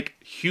even like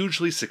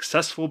hugely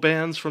successful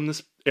bands from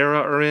this era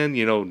are in.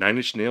 You know, Nine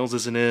Inch Nails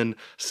isn't in.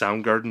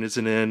 Soundgarden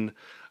isn't in.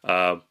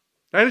 Nine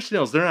Inch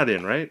Nails, they're not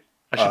in, right?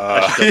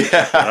 I should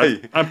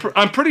yeah.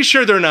 I'm pretty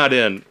sure they're not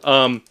in.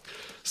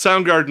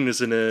 Soundgarden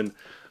isn't in.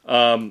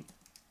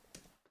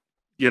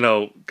 You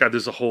know, God,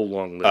 there's a whole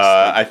long list.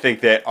 I think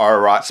they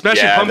are.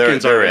 Smashing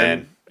Pumpkins are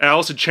in.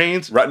 Alice in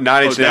Chains.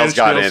 Nine Inch Nails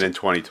got in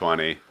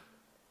 2020.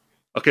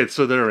 Okay,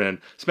 so they're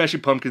in.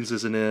 Smashing Pumpkins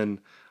isn't in.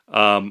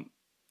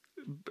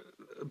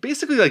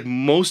 Basically, like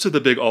most of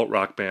the big alt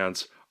rock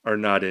bands are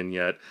not in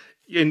yet.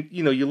 And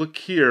you know, you look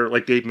here,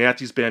 like Dave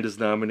Matthews Band is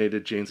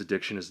nominated, Jane's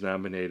Addiction is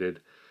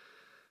nominated.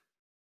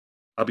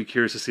 I'll be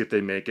curious to see if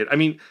they make it. I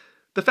mean,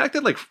 the fact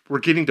that like we're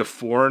getting to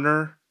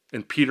Foreigner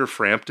and Peter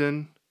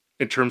Frampton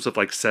in terms of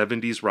like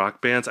 70s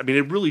rock bands, I mean,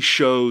 it really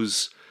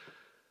shows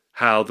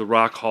how the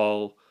Rock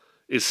Hall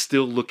is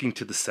still looking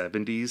to the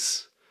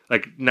 70s.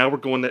 Like now we're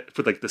going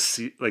for like the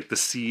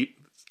C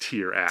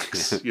tier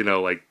acts, you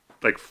know,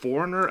 like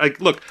Foreigner. Like,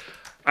 look,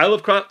 I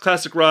love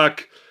classic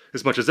rock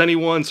as much as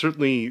anyone,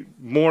 certainly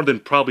more than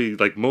probably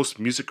like most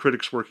music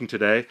critics working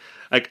today.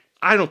 Like,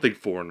 I don't think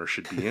Foreigner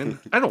should be in.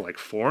 I don't like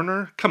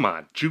Foreigner. Come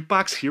on,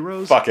 Jukebox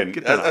Heroes. Fucking,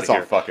 that's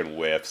on fucking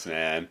whiffs,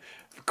 man.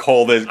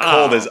 Cold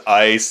as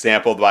Ice,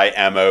 sampled by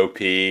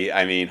MOP.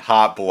 I mean,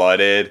 Hot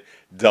Blooded.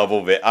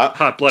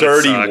 Hot Blooded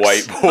Dirty sucks.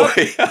 White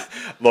Boy.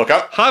 Look,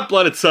 Hot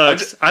Blooded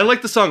sucks. I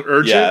like the song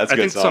Urgent. Yeah, that's a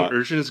good I think song. the song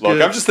Urgent is good.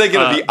 Look, I'm just thinking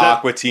of the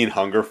Aqua Teen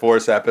Hunger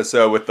Force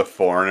episode with the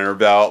Foreigner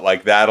belt.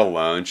 Like that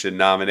alone should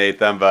nominate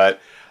them. But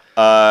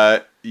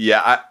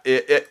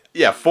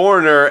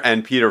Foreigner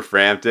and Peter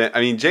Frampton.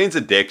 I mean, Jane's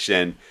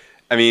Addiction.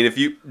 I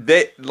mean,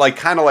 they like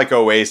kind of like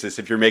Oasis.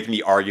 If you're making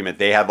the argument,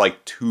 they had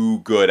like two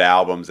good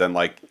albums and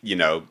like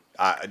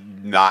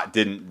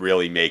didn't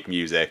really make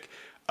music.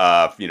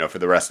 For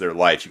the rest of their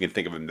life. You can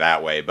think of them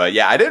that way. But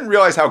yeah, I didn't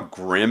realize how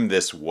grim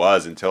this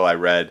was until I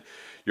read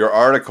your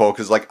article.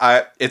 Because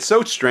it's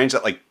so strange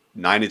that like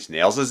Nine Inch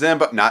Nails is in,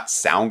 but not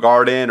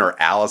Soundgarden or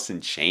Alice in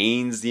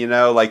Chains. You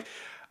know,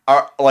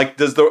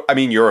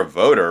 you're a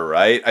voter,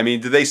 right? I mean,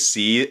 do they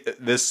see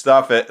this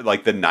stuff at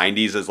like the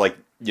 90s as like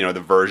the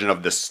version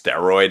of the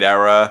steroid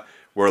era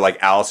where like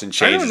Alice in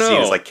Chains is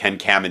seen as like Ken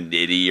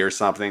Caminiti or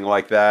something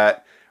like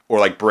that, or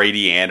like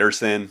Brady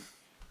Anderson?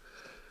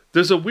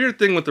 There's a weird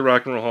thing with the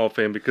Rock and Roll Hall of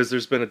Fame because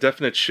there's been a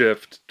definite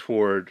shift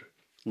toward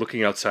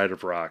looking outside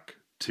of rock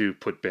to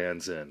put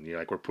bands in. You know,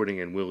 like we're putting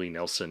in Willie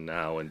Nelson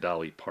now and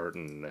Dolly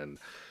Parton, and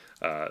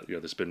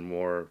there's been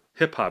more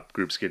hip hop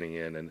groups getting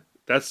in, and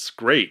that's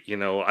great. You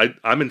know,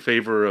 I'm in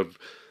favor of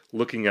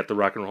looking at the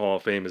Rock and Roll Hall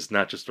of Fame as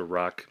not just a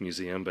rock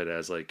museum, but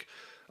as like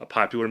a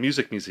popular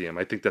music museum.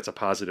 I think that's a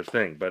positive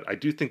thing. But I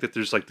do think that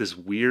there's like this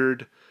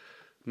weird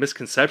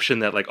misconception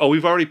that like, oh,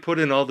 we've already put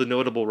in all the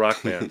notable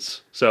rock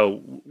bands,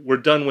 so we're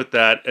done with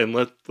that, and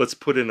let's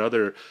put in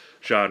other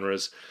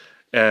genres.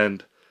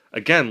 And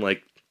again,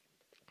 like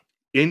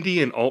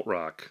indie and alt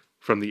rock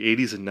from the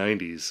 80s and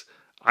 90s,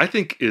 I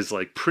think is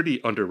like pretty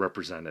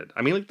underrepresented.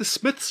 I mean, like the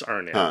Smiths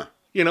aren't in.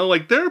 You know,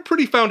 like they're a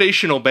pretty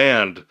foundational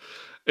band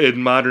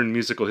in modern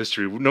musical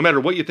history. No matter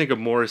what you think of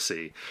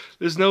Morrissey,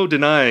 there's no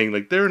denying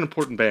like they're an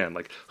important band.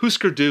 Like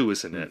Husker Du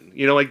isn't in.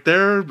 You know, like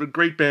they're a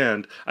great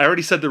band. I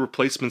already said the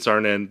Replacements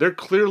aren't in. They're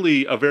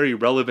clearly a very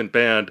relevant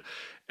band.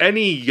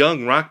 Any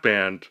young rock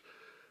band,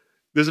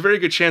 there's a very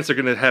good chance they're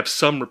going to have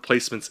some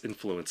Replacements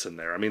influence in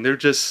there. I mean, they're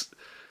just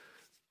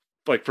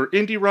like for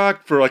indie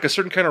rock, for like a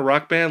certain kind of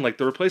rock band, like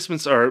the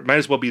Replacements might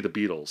as well be the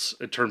Beatles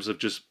in terms of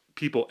just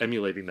people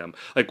emulating them.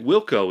 Like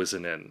Wilco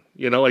isn't in,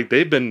 you know, like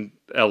they've been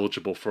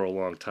eligible for a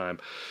long time.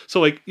 So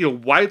like, you know,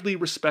 widely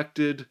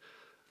respected,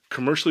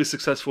 commercially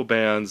successful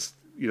bands,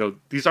 you know,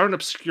 these aren't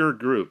obscure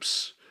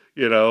groups,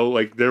 you know,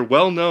 like they're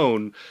well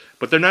known,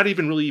 but they're not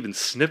even really even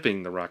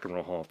sniffing the Rock and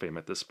Roll Hall of Fame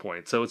at this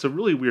point. So it's a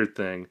really weird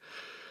thing.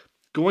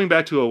 Going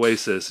back to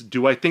Oasis,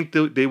 do I think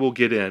they will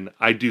get in?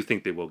 I do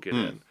think they will get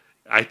in.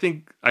 I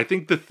think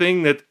the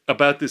thing that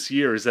about this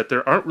year is that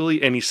there aren't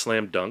really any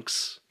slam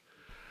dunks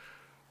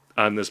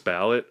on this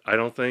ballot. I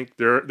don't think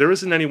there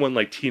isn't anyone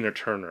like Tina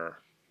Turner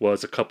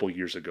was a couple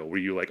years ago where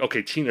you're like,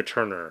 okay, Tina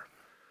Turner,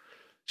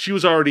 she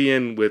was already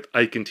in with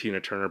Ike and Tina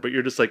Turner, but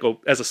you're just like,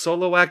 oh, as a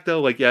solo act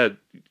though, like, yeah,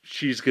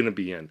 she's gonna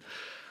be in.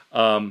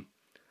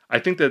 I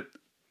think that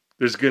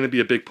there's gonna be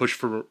a big push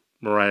for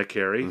Mariah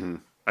Carey.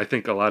 I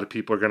think a lot of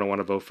people are going to want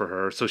to vote for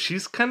her. So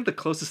she's kind of the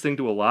closest thing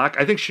to a lock.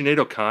 I think Sinead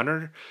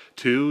O'Connor,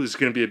 too, is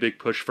going to be a big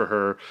push for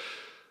her.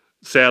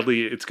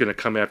 Sadly, it's going to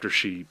come after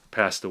she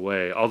passed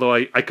away. Although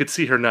I could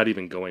see her not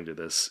even going to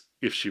this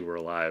if she were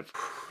alive,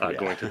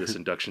 going to this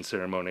induction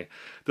ceremony.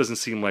 Doesn't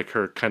seem like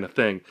her kind of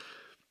thing.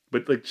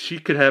 But like she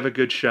could have a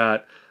good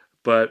shot.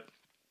 But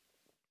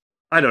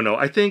I don't know.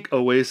 I think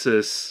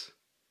Oasis,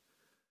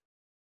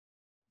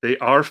 they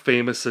are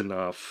famous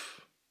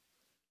enough.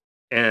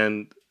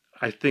 And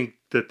I think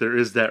that there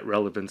is that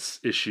relevance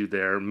issue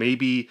there.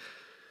 Maybe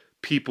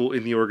people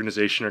in the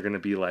organization are going to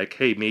be like,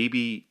 hey,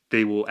 maybe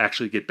they will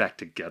actually get back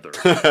together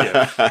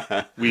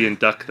if we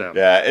induct them.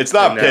 Yeah, it's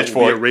not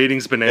Pitchfork.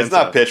 Ratings bonanza. It's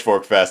not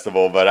Pitchfork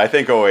Festival, but I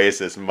think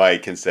Oasis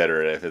might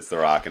consider it if it's the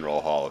Rock and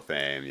Roll Hall of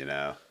Fame, you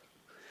know.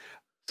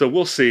 So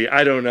we'll see.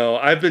 I don't know.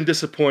 I've been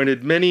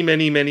disappointed many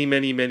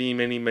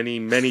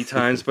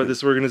times by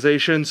this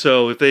organization.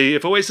 So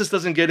if Oasis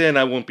doesn't get in,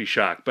 I won't be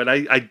shocked. But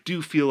I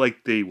do feel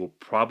like they will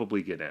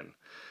probably get in.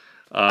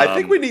 I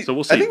think we need. So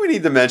we'll see. I think we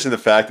need to mention the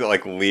fact that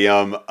like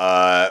Liam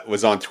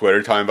was on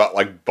Twitter talking about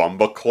like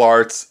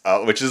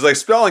bumbaclarts, which is like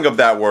spelling of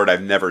that word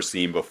I've never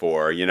seen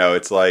before. You know,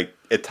 it's like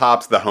it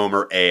tops the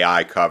Homer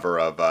AI cover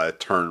of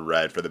Turn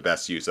Red for the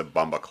best use of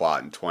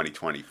bumbaclot in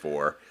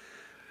 2024.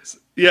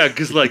 Yeah,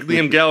 because like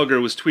Liam Gallagher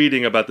was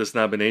tweeting about this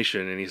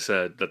nomination, and he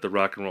said that the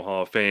Rock and Roll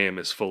Hall of Fame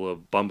is full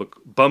of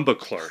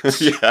bumbaclarts.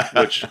 Yeah,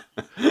 which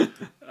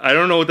I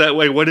don't know what that.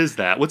 Wait, what is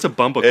that? What's a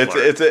bumbaclart?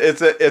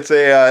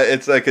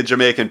 It's like a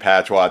Jamaican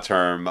patois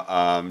term.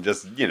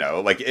 Just you know,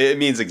 like it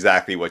means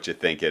exactly what you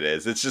think it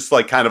is. It's just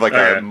like kind of like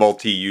a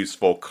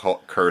multi-useful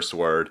curse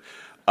word.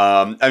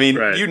 I mean,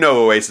 you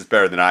know Oasis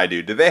better than I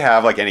do. Do they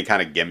have like any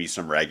kind of gimme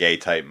some reggae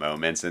type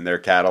moments in their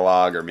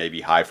catalog, or maybe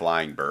High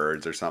Flying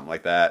Birds or something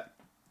like that?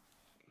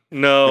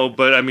 No,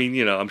 but I mean,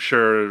 you know, I'm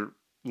sure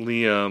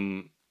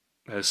Liam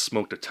has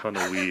smoked a ton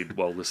of weed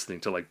while listening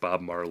to like Bob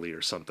Marley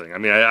or something. I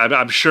mean,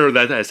 I'm sure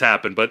that has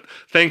happened, but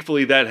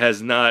thankfully that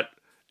has not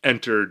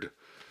entered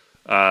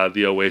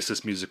the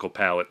Oasis musical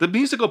palette. The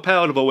musical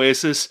palette of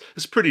Oasis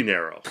is pretty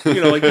narrow.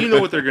 You know, like you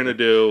know what they're gonna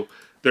do.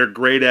 They're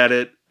great at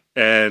it,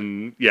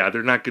 and yeah,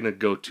 they're not gonna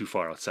go too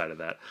far outside of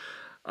that.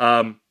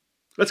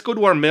 Let's go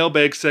to our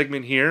mailbag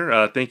segment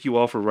here. Thank you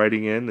all for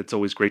writing in. It's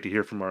always great to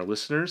hear from our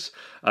listeners.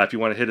 If you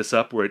want to hit us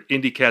up, we're at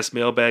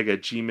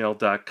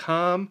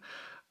IndyCastMailbag@gmail.com.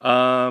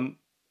 Ian,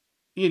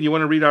 you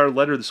want to read our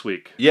letter this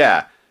week?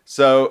 Yeah.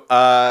 So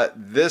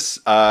this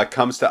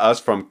comes to us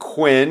from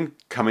Quinn,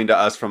 coming to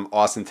us from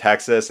Austin,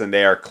 Texas, and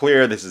they are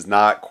clear this is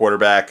not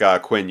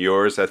quarterback Quinn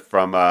Ewers. That's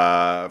from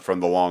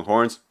the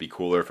Longhorns. Be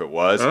cooler if it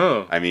was.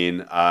 Oh. I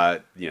mean,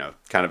 you know,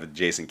 kind of a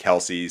Jason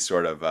Kelsey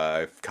sort of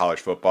college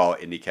football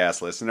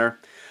IndyCast listener.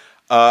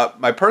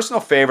 My personal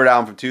favorite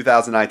album from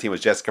 2019 was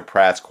Jessica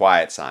Pratt's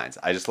Quiet Signs.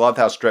 I just loved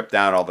how stripped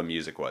down all the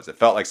music was. It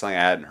felt like something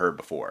I hadn't heard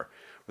before.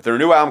 With her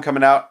new album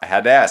coming out, I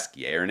had to ask,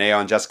 yay or nay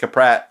on Jessica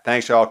Pratt.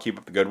 Thanks, y'all. Keep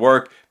up the good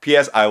work.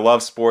 P.S. I love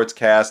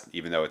Sportscast,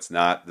 even though it's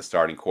not the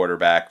starting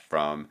quarterback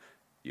from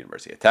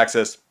University of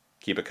Texas.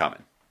 Keep it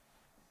coming.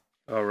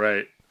 All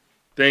right.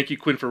 Thank you,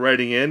 Quinn, for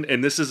writing in.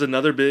 And this is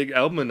another big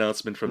album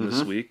announcement from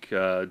this week.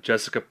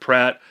 Jessica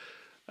Pratt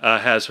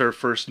has her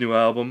first new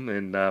album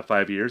in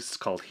 5 years. It's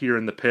called Here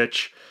in the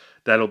Pitch.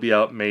 That'll be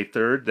out May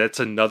 3rd. That's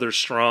another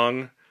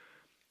strong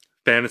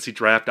fantasy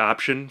draft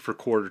option for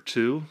quarter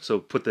 2, so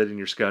put that in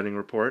your scouting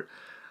report.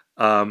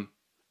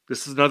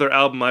 This is another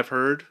album I've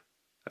heard.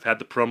 I've had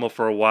the promo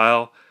for a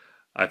while.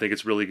 I think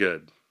it's really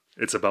good.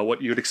 It's about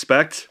what you'd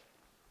expect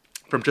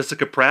from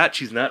Jessica Pratt.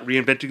 She's not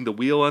reinventing the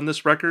wheel on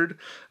this record,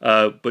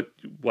 but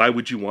why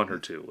would you want her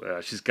to?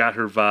 She's got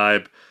her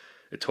vibe.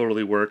 It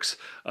totally works.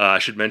 I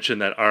should mention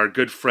that our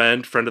good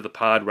friend of the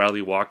pod,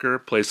 Riley Walker,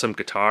 plays some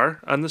guitar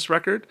on this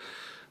record.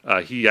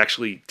 He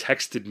actually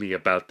texted me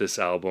about this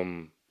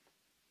album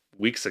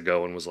weeks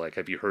ago and was like,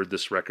 "Have you heard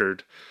this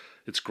record?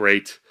 It's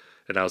great."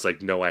 And I was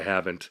like, "No, I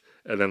haven't."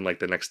 And then like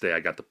the next day I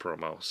got the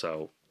promo.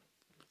 So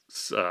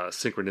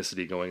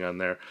synchronicity going on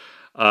there.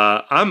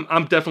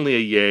 I'm definitely a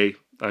yay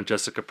on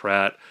Jessica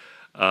Pratt.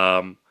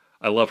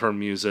 I love her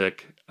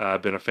music.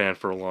 I've been a fan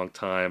for a long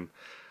time.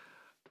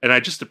 And I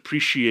just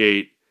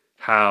appreciate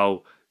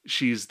how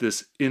she's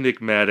this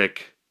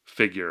enigmatic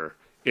figure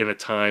in a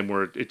time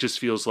where it just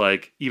feels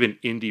like even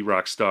indie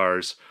rock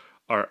stars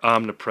are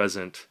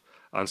omnipresent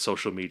on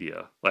social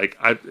media. Like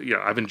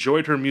I've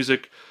enjoyed her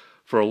music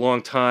for a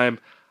long time.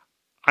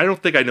 I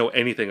don't think I know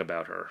anything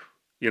about her.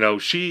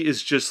 She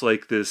is just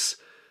like this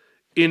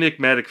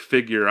enigmatic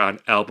figure on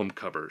album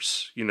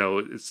covers.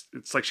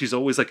 It's like she's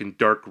always like in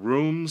dark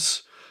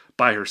rooms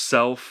by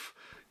herself.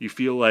 You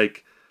feel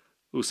like,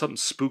 oh, something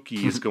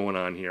spooky is going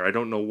on here. I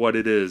don't know what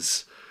it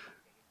is,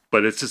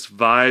 but it's just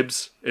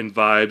vibes and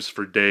vibes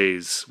for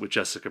days with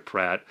Jessica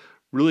Pratt.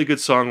 Really good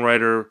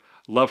songwriter.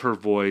 Love her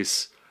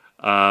voice.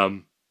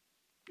 And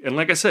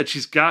like I said,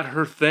 she's got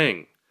her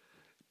thing.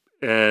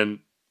 And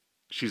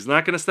she's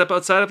not going to step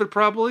outside of it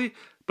probably,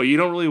 but you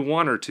don't really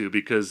want her to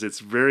because it's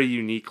very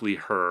uniquely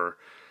her.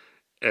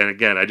 And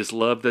again, I just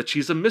love that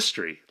she's a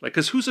mystery. Like,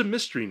 because who's a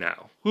mystery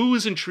now? Who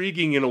is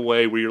intriguing in a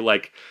way where you're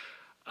like,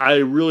 I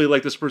really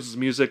like this person's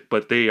music,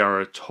 but they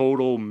are a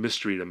total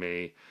mystery to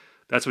me.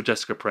 That's what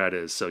Jessica Pratt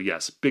is. So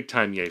yes, big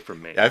time yay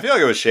from me. Yeah, I feel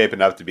like it was shaping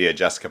up to be a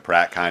Jessica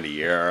Pratt kind of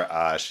year.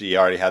 She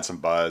already had some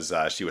buzz.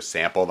 She was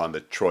sampled on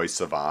the Troye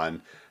Sivan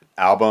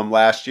album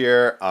last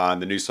year.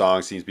 The new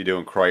song seems to be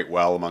doing quite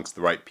well amongst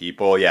the right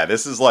people. Yeah,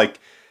 this is like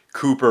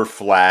Cooper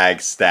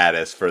flag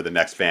status for the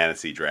next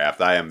fantasy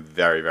draft. I am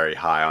very, very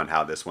high on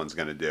how this one's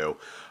going to do.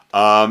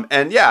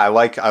 And yeah, I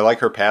like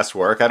her past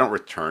work. I don't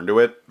return to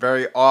it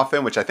very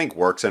often, which I think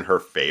works in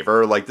her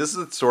favor. Like, this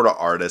is the sort of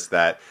artist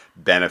that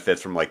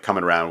benefits from like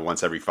coming around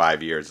once every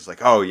 5 years. It's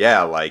like, oh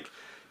yeah, like,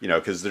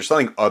 because there's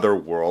something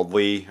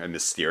otherworldly and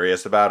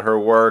mysterious about her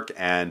work.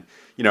 And,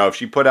 if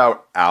she put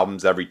out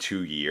albums every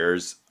 2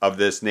 years of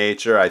this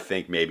nature, I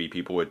think maybe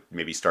people would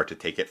maybe start to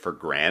take it for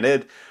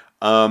granted.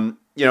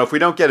 If we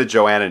don't get a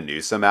Joanna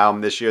Newsom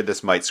album this year,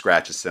 this might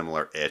scratch a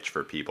similar itch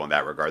for people in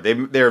that regard.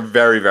 They're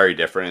very, very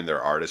different in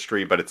their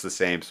artistry, but it's the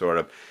same sort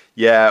of,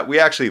 yeah, we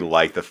actually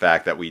like the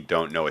fact that we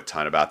don't know a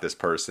ton about this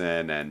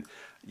person, and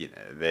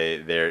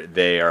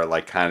they are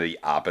like kind of the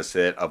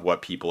opposite of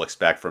what people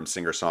expect from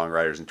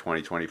singer-songwriters in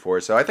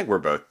 2024. So I think we're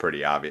both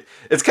pretty obvious.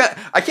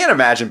 I can't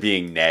imagine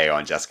being nay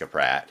on Jessica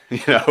Pratt,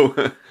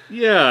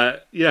 Yeah.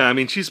 I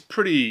mean, she's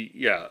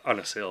pretty,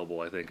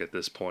 unassailable, I think, at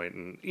this point.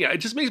 And it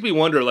just makes me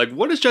wonder, like,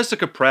 what is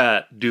Jessica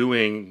Pratt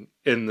doing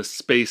in the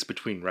space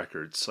between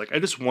records? Like, I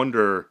just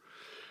wonder,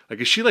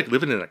 like, is she, like,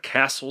 living in a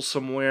castle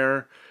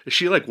somewhere? Is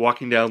she, like,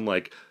 walking down,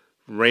 like,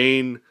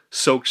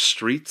 rain-soaked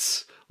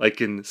streets,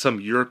 like, in some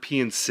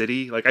European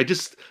city? Like, I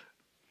just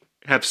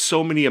have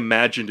so many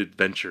imagined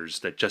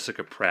adventures that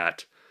Jessica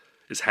Pratt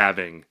is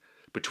having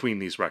between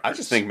these records. I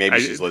just think maybe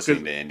she's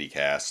listening to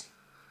IndieCast.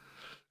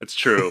 It's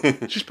true.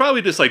 She's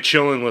probably just like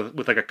chilling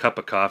with like a cup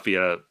of coffee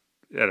at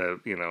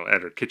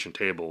her kitchen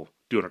table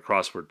doing a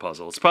crossword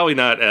puzzle. It's probably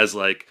not as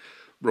like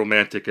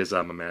romantic as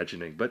I'm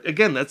imagining. But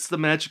again, that's the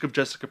magic of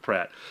Jessica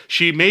Pratt.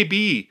 She may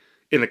be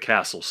in a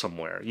castle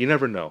somewhere. You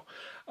never know.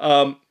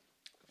 All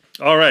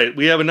right,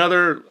 we have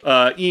another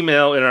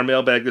email in our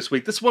mailbag this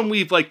week. This one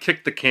we've like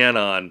kicked the can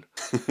on.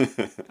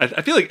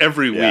 I feel like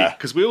every week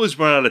because we always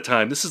run out of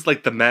time. This is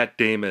like the Matt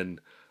Damon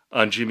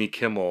on Jimmy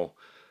Kimmel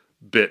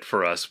bit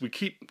for us. We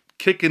keep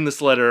kicking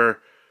this letter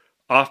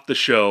off the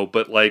show,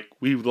 but like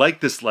we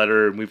like this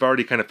letter and we've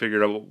already kind of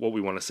figured out what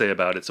we want to say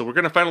about it. So we're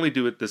going to finally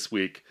do it this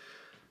week.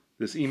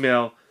 This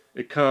email,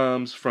 it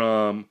comes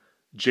from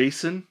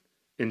Jason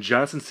in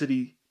Johnson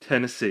City,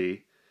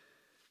 Tennessee.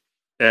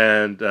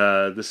 And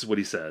this is what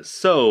he says.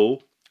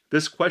 So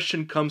this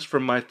question comes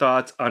from my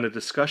thoughts on a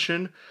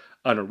discussion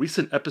on a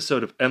recent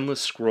episode of Endless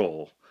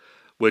Scroll,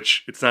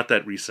 which it's not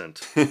that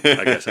recent, I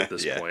guess, at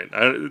this point.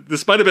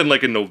 This might have been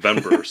like in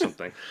November or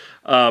something.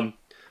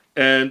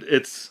 And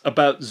it's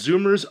about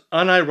Zoomers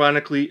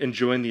unironically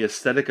enjoying the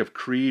aesthetic of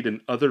Creed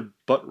and other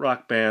butt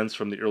rock bands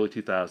from the early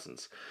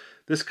 2000s.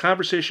 This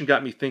conversation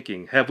got me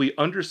thinking, have we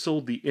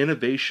undersold the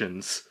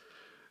innovations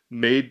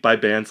made by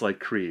bands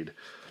like Creed?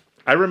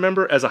 I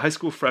remember as a high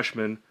school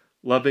freshman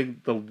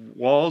loving the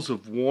walls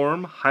of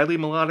warm, highly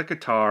melodic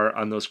guitar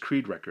on those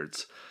Creed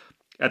records.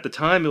 At the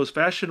time, it was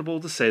fashionable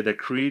to say that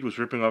Creed was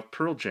ripping off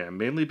Pearl Jam,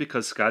 mainly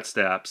because Scott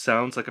Stapp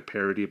sounds like a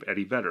parody of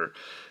Eddie Vedder.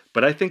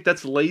 But I think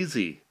that's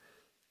lazy.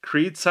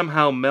 Creed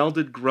somehow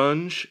melded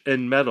grunge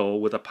and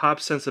metal with a pop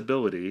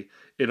sensibility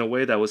in a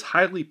way that was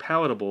highly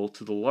palatable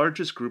to the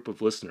largest group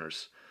of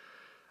listeners.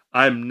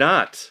 I'm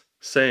not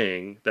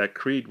saying that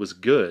Creed was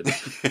good,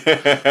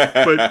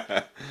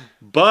 but,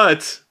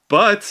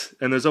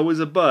 and there's always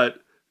a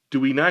but,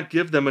 do we not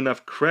give them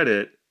enough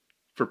credit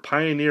for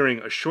pioneering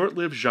a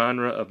short-lived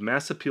genre of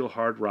mass appeal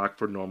hard rock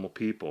for normal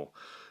people?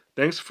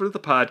 Thanks for the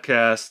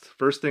podcast.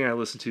 First thing I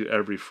listen to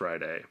every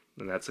Friday.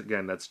 And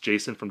that's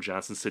Jason from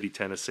Johnson City,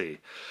 Tennessee.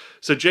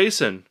 So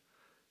Jason,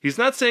 he's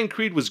not saying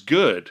Creed was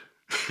good.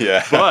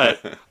 Yeah.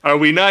 But are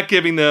we not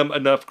giving them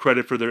enough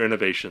credit for their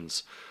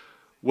innovations?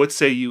 What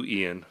say you,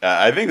 Ian?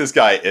 I think this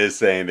guy is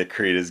saying that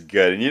Creed is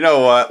good. And you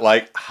know what?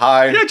 Like,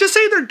 Yeah, just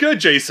say they're good,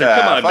 Jason.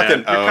 Come on,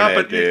 fucking man. own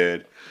it,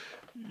 dude.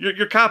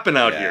 You're copping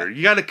out here.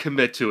 You got to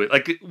commit to it.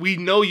 Like, we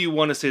know you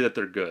want to say that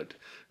they're good,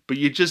 but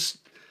you just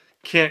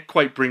can't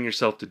quite bring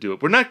yourself to do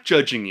it. We're not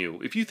judging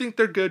you. If you think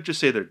they're good, just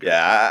say they're good.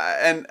 Yeah,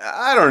 and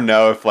I don't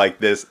know if like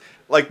this,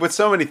 like with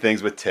so many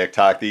things with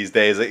TikTok these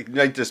days, it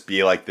might just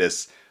be like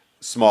this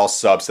small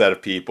subset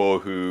of people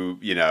who,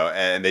 you know,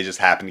 and they just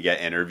happen to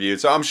get interviewed.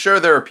 So I'm sure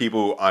there are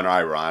people who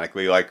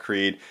unironically like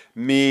Creed.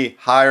 Me,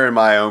 higher in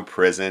my own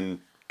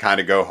prison, kind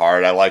of go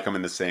hard. I like them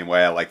in the same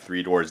way I like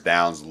Three Doors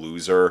Down's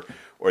Loser,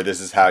 or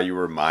This Is How You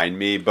Remind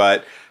Me.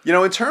 But, you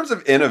know, in terms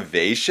of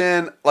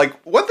innovation, like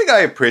one thing I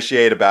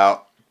appreciate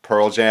about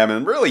Pearl Jam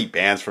and really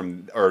bands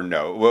from, or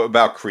no,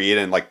 about Creed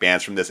and like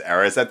bands from this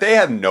era is that they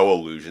had no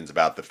illusions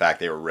about the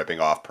fact they were ripping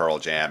off Pearl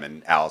Jam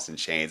and Alice in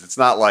Chains. It's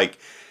not like,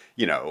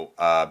 you know,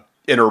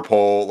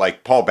 Interpol,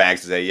 like Paul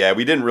Banks would say, yeah,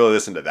 we didn't really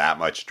listen to that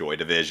much Joy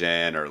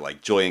Division, or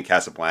like Julian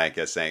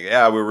Casablanca saying,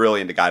 yeah, we were really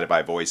into Guided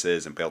by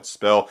Voices and Built to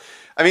Spill.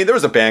 I mean, there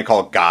was a band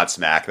called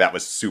Godsmack that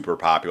was super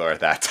popular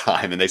at that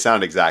time, and they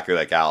sounded exactly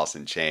like Alice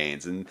in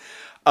Chains. And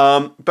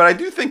but I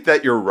do think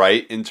that you're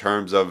right in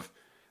terms of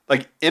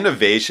like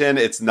innovation.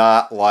 It's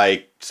not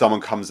like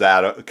someone comes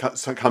out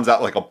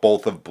like a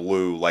bolt of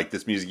blue, like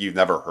this music you've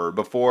never heard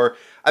before.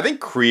 I think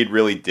Creed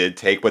really did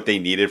take what they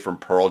needed from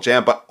Pearl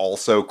Jam, but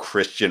also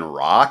Christian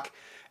rock.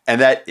 And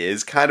that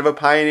is kind of a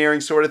pioneering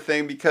sort of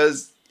thing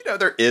because, you know,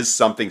 there is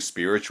something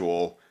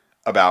spiritual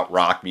about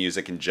rock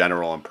music in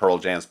general and Pearl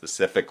Jam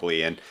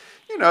specifically. And,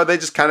 you know, they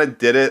just kind of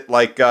did it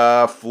like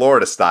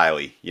Florida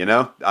style-y, you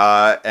know?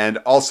 And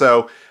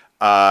also,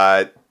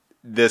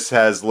 this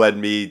has led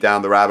me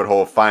down the rabbit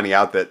hole of finding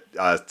out that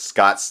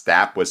Scott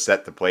Stapp was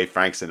set to play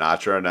Frank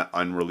Sinatra in an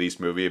unreleased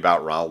movie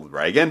about Ronald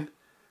Reagan.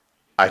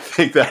 I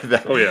think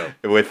that oh yeah,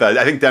 with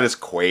I think Dennis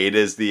Quaid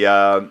is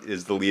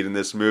the lead in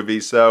this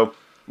movie. So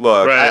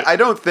look, right.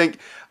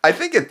 I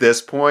think at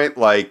this point,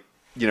 like,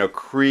 you know,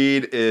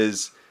 Creed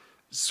is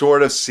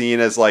sort of seen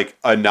as like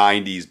a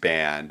 90s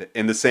band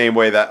in the same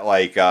way that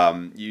like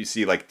you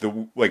see like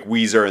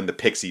Weezer and the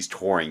Pixies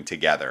touring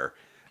together.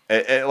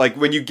 Like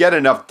when you get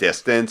enough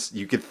distance,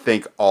 you could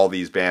think all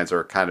these bands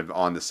are kind of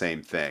on the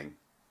same thing.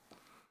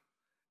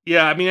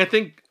 Yeah, I mean, I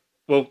think.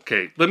 Well,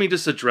 okay, let me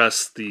just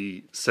address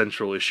the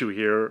central issue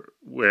here,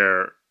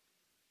 where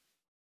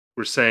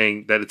we're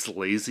saying that it's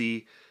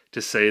lazy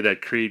to say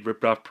that Creed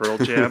ripped off Pearl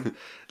Jam.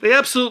 They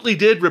absolutely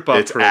did rip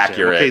off Pearl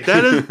accurate.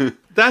 Jam. Okay,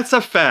 that's a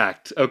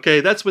fact.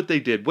 Okay, that's what they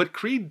did. What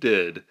Creed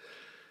did,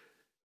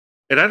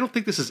 and I don't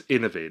think this is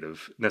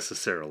innovative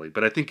necessarily,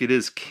 but I think it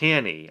is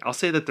canny. I'll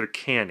say that they're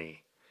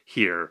canny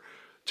here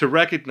to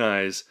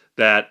recognize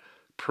that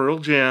Pearl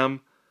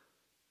Jam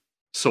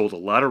sold a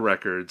lot of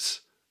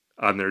records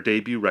on their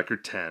debut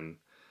record 10,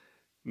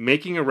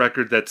 making a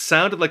record that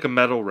sounded like a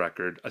metal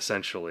record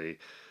essentially,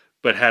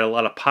 but had a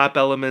lot of pop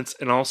elements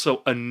and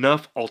also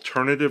enough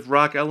alternative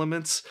rock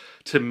elements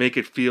to make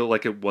it feel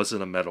like it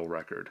wasn't a metal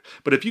record.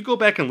 But if you go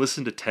back and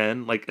listen to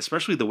 10, like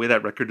especially the way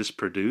that record is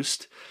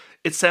produced,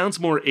 it sounds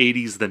more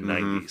 80s than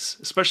 90s,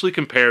 especially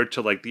compared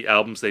to like the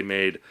albums they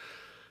made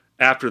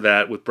after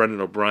that with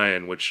Brendan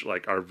O'Brien, which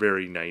like are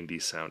very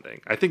 90s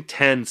sounding. I think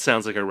 10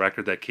 sounds like a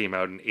record that came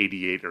out in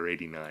 88 or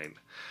 89.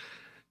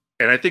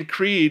 And I think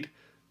Creed,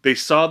 they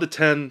saw the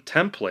 10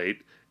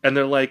 template and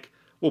they're like,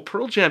 well,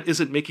 Pearl Jam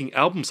isn't making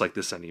albums like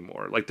this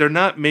anymore. Like they're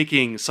not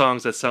making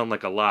songs that sound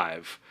like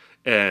Alive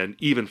and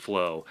Even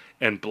Flow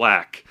and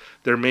Black.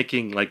 They're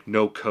making like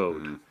No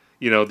Code,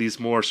 you know, these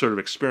more sort of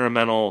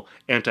experimental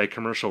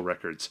anti-commercial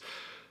records.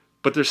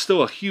 But there's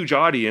still a huge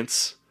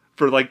audience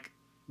for like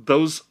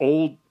those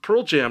old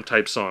Pearl Jam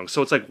type songs.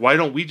 So it's like, why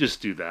don't we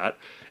just do that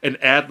and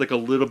add like a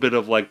little bit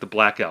of like the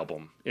Black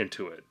Album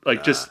into it?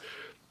 Like just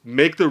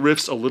make the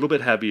riffs a little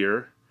bit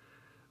heavier,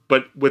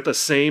 but with the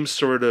same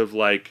sort of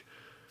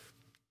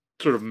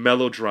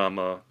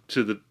melodrama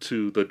to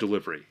the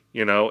delivery,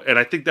 you know? And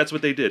I think that's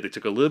what they did. They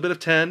took a little bit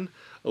of 10,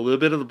 a little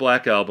bit of the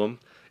Black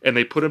Album, and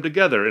they put them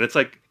together. And it's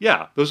like,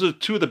 yeah, those are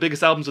two of the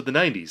biggest albums of the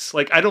 90s.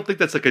 Like, I don't think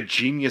that's like a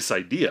genius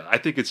idea. I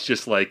think it's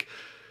just like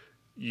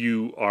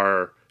you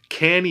are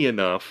canny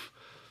enough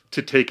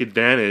to take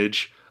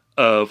advantage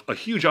of a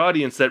huge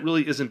audience that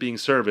really isn't being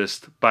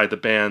serviced by the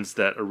bands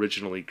that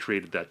originally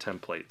created that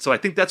template. So I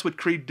think that's what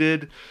Creed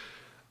did.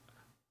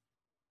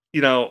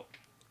 You know,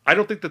 I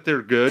don't think that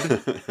they're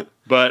good,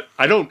 but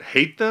I don't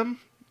hate them,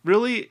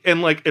 really.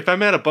 And like, if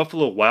I'm at a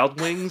Buffalo Wild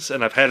Wings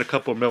and I've had a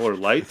couple Miller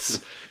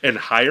Lights and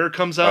Higher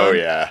comes on, oh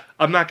yeah,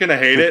 I'm not going to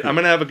hate it. I'm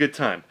going to have a good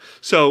time.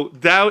 So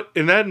that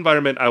in that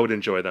environment, I would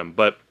enjoy them.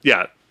 But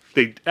yeah,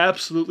 they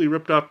absolutely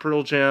ripped off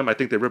Pearl Jam. I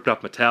think they ripped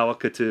off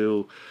Metallica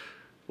too.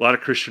 A lot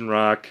of Christian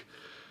rock.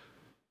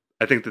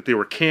 I think that they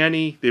were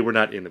canny. They were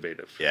not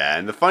innovative. Yeah,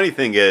 and the funny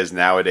thing is,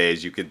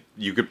 nowadays you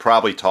could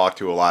probably talk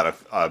to a lot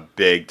of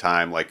big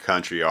time like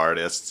country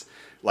artists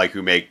like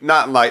who make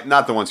not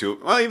the ones who,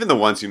 well, even the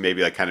ones who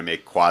maybe like kind of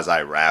make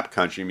quasi rap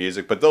country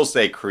music, but they'll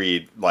say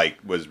Creed like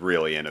was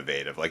really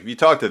innovative. Like if you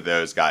talk to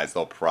those guys,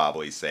 they'll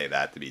probably say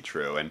that to be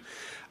true. And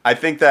I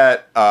think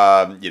that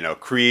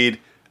Creed,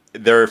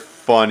 they're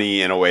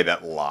funny in a way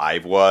that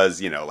Live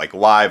was. Like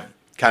Live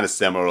kind of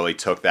similarly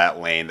took that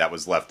lane that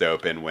was left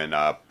open when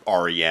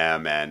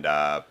REM and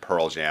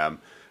Pearl Jam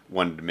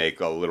wanted to make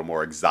a little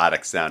more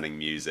exotic sounding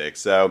music.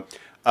 So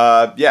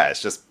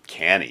it's just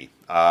canny.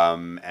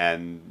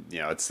 And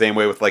it's the same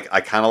way with like,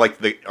 I kind of like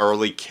the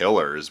early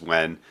Killers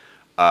when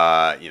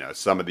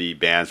some of the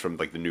bands from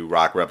like the New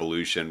Rock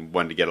Revolution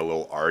wanted to get a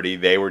little arty.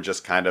 They were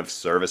just kind of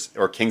service,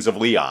 or Kings of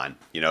Leon.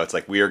 It's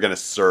like we are going to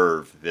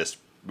serve this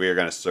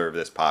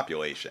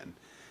population.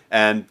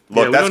 And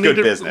look, that's good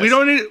business.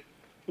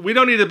 We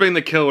don't need to bring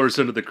the Killers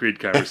into the Creed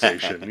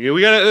conversation.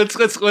 We gotta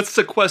let's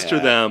sequester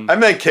them. I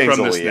meant Kings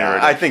of Leon.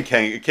 Narrative. I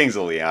think Kings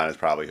of Leon is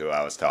probably who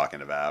I was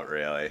talking about,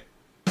 really.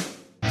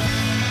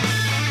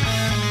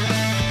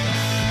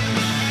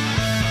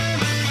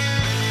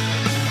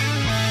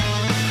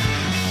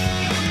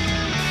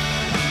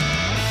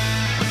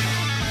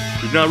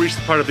 We've now reached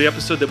the part of the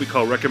episode that we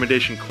call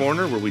Recommendation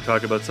Corner, where we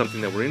talk about something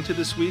that we're into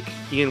this week.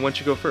 Ian, why don't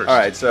you go first? All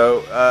right,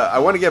 so I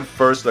want to give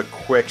first a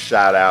quick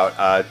shout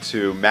out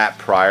to Matt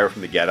Pryor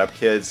from the Get Up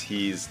Kids.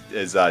 His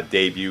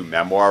debut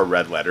memoir,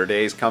 Red Letter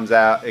Days,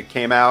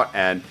 came out,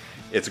 and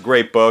it's a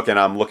great book, and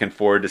I'm looking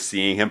forward to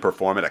seeing him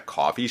perform at a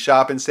coffee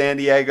shop in San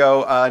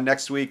Diego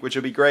next week, which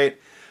will be great.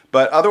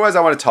 But otherwise,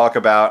 I want to talk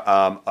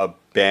about a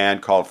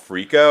band called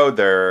Freako.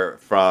 They're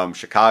from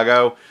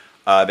Chicago.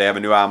 They have a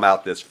new album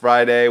out this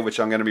Friday, which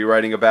I'm going to be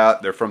writing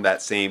about. They're from that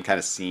same kind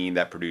of scene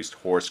that produced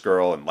Horse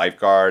Girl and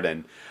Lifeguard.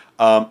 And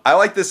I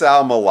like this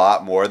album a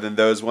lot more than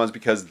those ones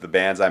because the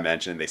bands I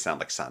mentioned, they sound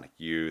like Sonic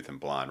Youth and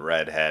Blonde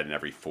Redhead, and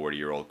every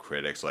 40-year-old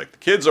critic's like, the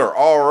kids are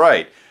all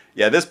right.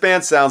 Yeah, this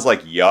band sounds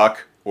like Yuck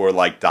or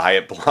like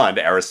Diet Blonde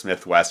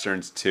Aerosmith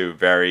Westerns, two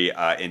very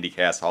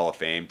IndieCast Hall of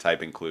Fame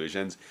type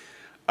inclusions.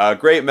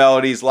 Great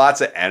melodies, lots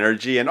of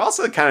energy, and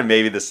also kind of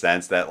maybe the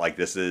sense that like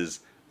this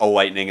is a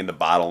lightning in the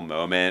bottle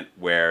moment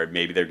where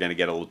maybe they're going to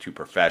get a little too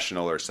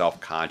professional or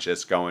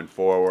self-conscious going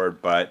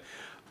forward. But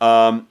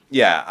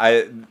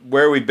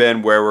where we've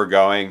been, where we're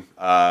going,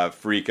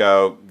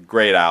 Freako,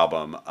 great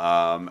album.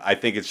 I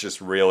think it's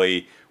just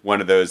really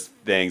one of those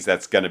things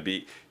that's going to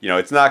be,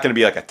 it's not going to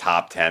be like a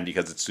top 10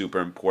 because it's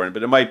super important,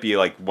 but it might be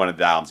like one of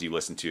the albums you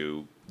listen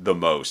to the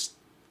most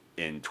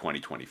in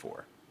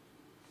 2024.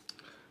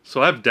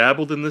 So I've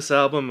dabbled in this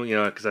album,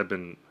 because I've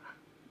been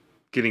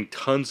getting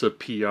tons of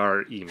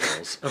PR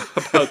emails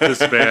about this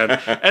band,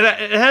 and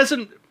it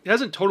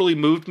hasn't totally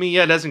moved me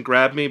yet. It hasn't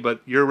grabbed me,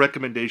 but your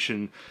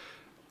recommendation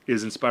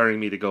is inspiring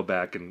me to go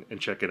back and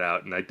check it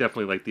out. And I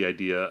definitely like the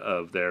idea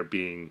of there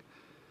being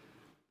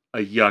a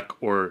Yuck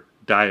or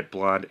Diet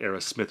Blonde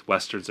Aerosmith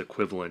Westerns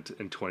equivalent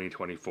in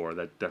 2024.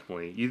 That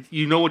definitely,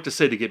 you know what to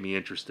say to get me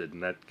interested,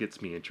 and that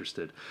gets me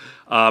interested.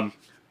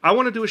 I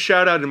want to do a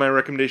shout out in my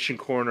recommendation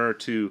corner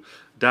to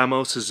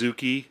Damo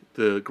Suzuki,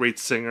 the great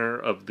singer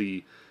of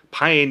the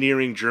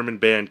pioneering German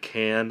band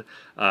Can.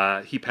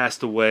 He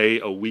passed away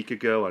a week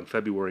ago on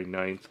February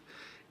 9th.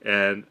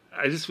 And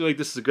I just feel like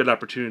this is a good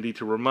opportunity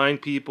to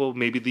remind people,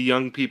 maybe the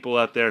young people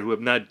out there who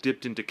have not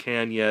dipped into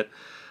Can yet,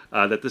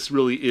 that this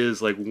really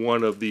is like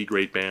one of the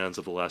great bands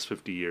of the last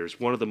 50 years.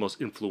 One of the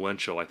most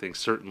influential, I think,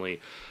 certainly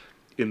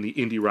in the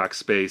indie rock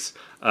space.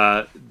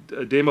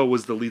 Damo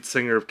was the lead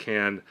singer of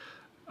Can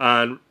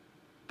on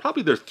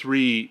probably their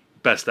three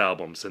best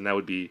albums, and that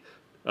would be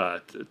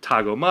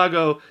Tago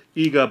Mago,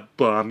 Iga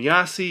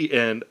Bamyasi,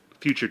 and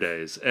Future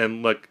Days.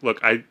 And look,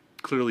 I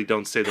clearly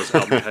don't say those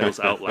album titles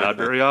out loud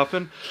very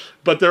often,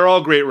 but they're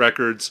all great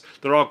records.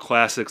 They're all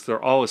classics.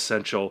 They're all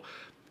essential.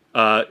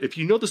 If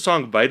you know the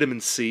song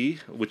Vitamin C,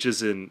 which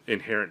is in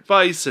Inherent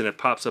Vice, and it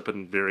pops up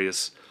in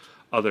various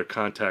other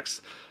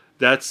contexts,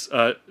 that's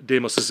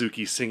Damo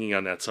Suzuki singing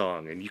on that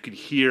song. And you can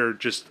hear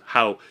just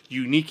how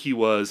unique he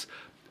was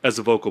as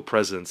a vocal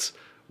presence,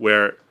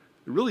 where it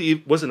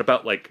really wasn't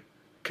about like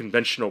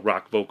conventional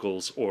rock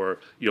vocals or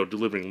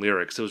delivering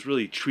lyrics. It was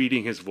really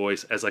treating his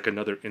voice as like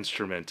another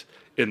instrument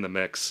in the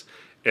mix,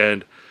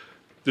 and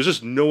there's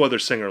just no other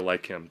singer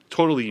like him.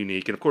 Totally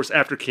unique. And of course,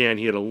 after Can,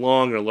 he had a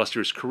long and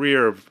illustrious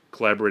career of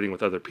collaborating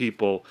with other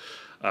people.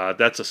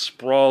 That's a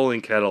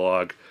sprawling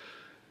catalog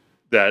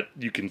that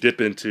you can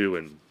dip into,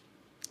 and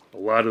a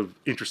lot of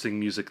interesting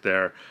music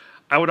there.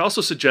 I would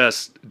also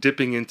suggest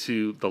dipping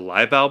into the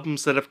live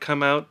albums that have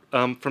come out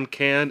from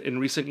Can in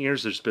recent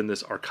years. There's been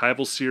this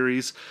archival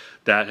series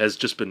that has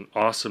just been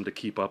awesome to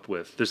keep up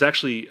with. There's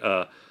actually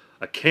a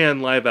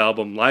Can live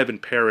album, Live in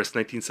Paris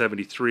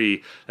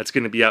 1973, that's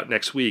going to be out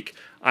next week.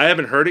 I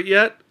haven't heard it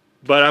yet,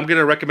 but I'm going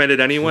to recommend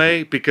it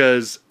anyway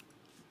because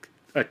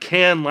a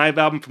Can live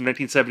album from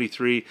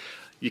 1973,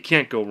 you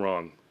can't go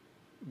wrong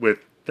with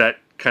that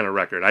kind of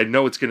record. I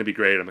know it's going to be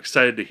great. I'm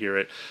excited to hear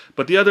it.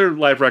 But the other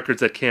live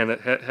records that Can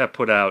have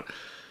put out,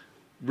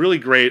 really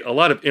great. A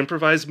lot of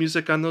improvised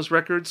music on those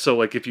records. So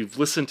like if you've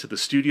listened to the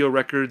studio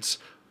records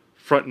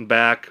front and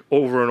back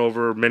over and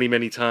over many,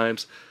 many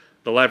times,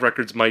 the live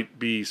records might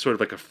be sort of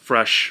like a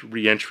fresh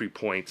re-entry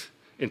point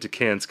into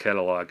Can's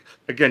catalog.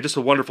 Again, just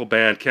a wonderful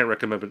band. Can't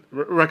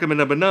recommend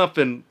them enough.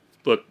 And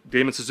look,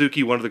 Damon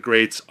Suzuki, one of the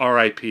greats,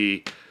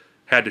 R.I.P.,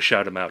 had to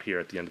shout him out here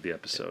at the end of the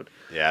episode.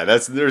 Yeah,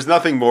 there's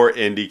nothing more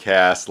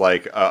IndieCast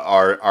like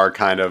our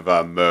kind of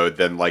mode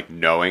than like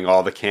knowing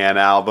all the Can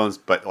albums,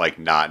 but like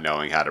not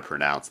knowing how to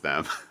pronounce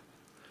them.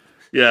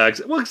 Yeah,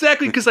 well,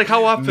 exactly, because like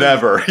how often?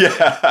 Never.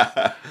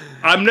 Yeah,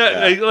 I'm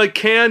not like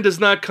Can does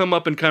not come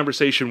up in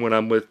conversation when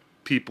I'm with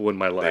people in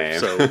my life.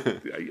 Same. So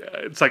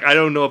it's like I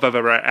don't know if I've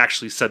ever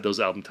actually said those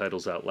album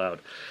titles out loud.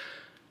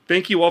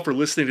 Thank you all for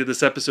listening to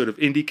this episode of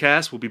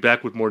IndieCast. We'll be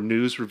back with more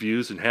news,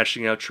 reviews, and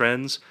hashing out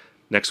trends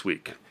next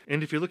week.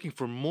 And if you're looking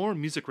for more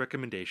music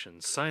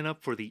recommendations, sign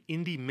up for the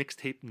Indie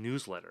Mixtape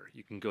newsletter.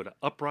 You can go to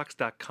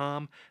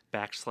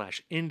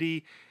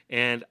uprocks.com/indie,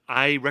 and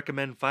I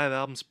recommend 5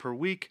 albums per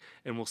week,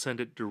 and we'll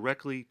send it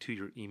directly to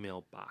your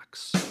email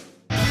box.